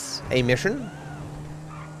was a mission.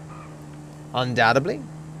 Undoubtedly.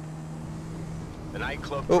 The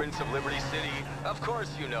nightclub Oh. Prince of Liberty City. Of course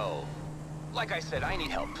you know. Like I said, I need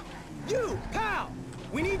help. You, pal!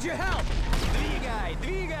 We need your help!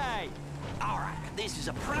 Three guy. All right, this is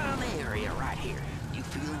a prime area right here. You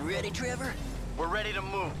feel ready, Trevor? We're ready to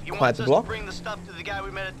move. You Quiet want the us block. to bring the stuff to the guy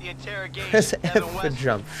we met at the interrogation? Press Evan F for West?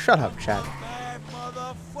 jump. Shut up, Chad. Bad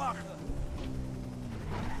motherfucker.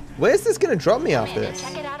 Where's this gonna drop me after Amanda, this?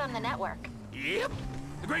 check it out on the network. Yep.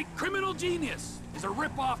 The great criminal genius is a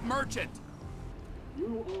rip-off merchant.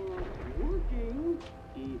 You are working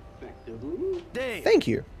effectively. Dave, Thank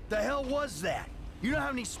you. the hell was that? You know how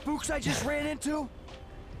many spooks I just ran into?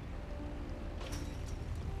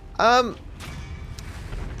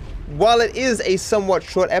 While it is a somewhat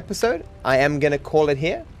short episode, I am gonna call it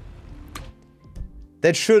here.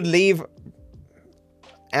 That should leave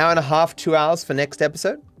hour and a half, 2 hours for next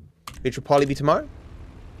episode, which will probably be tomorrow.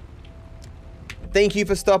 Thank you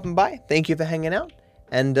for stopping by. Thank you for hanging out.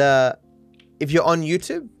 And if you're on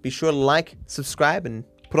YouTube, be sure to like, subscribe, and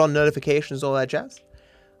put on notifications, all that jazz.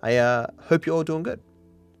 I hope you're all doing good.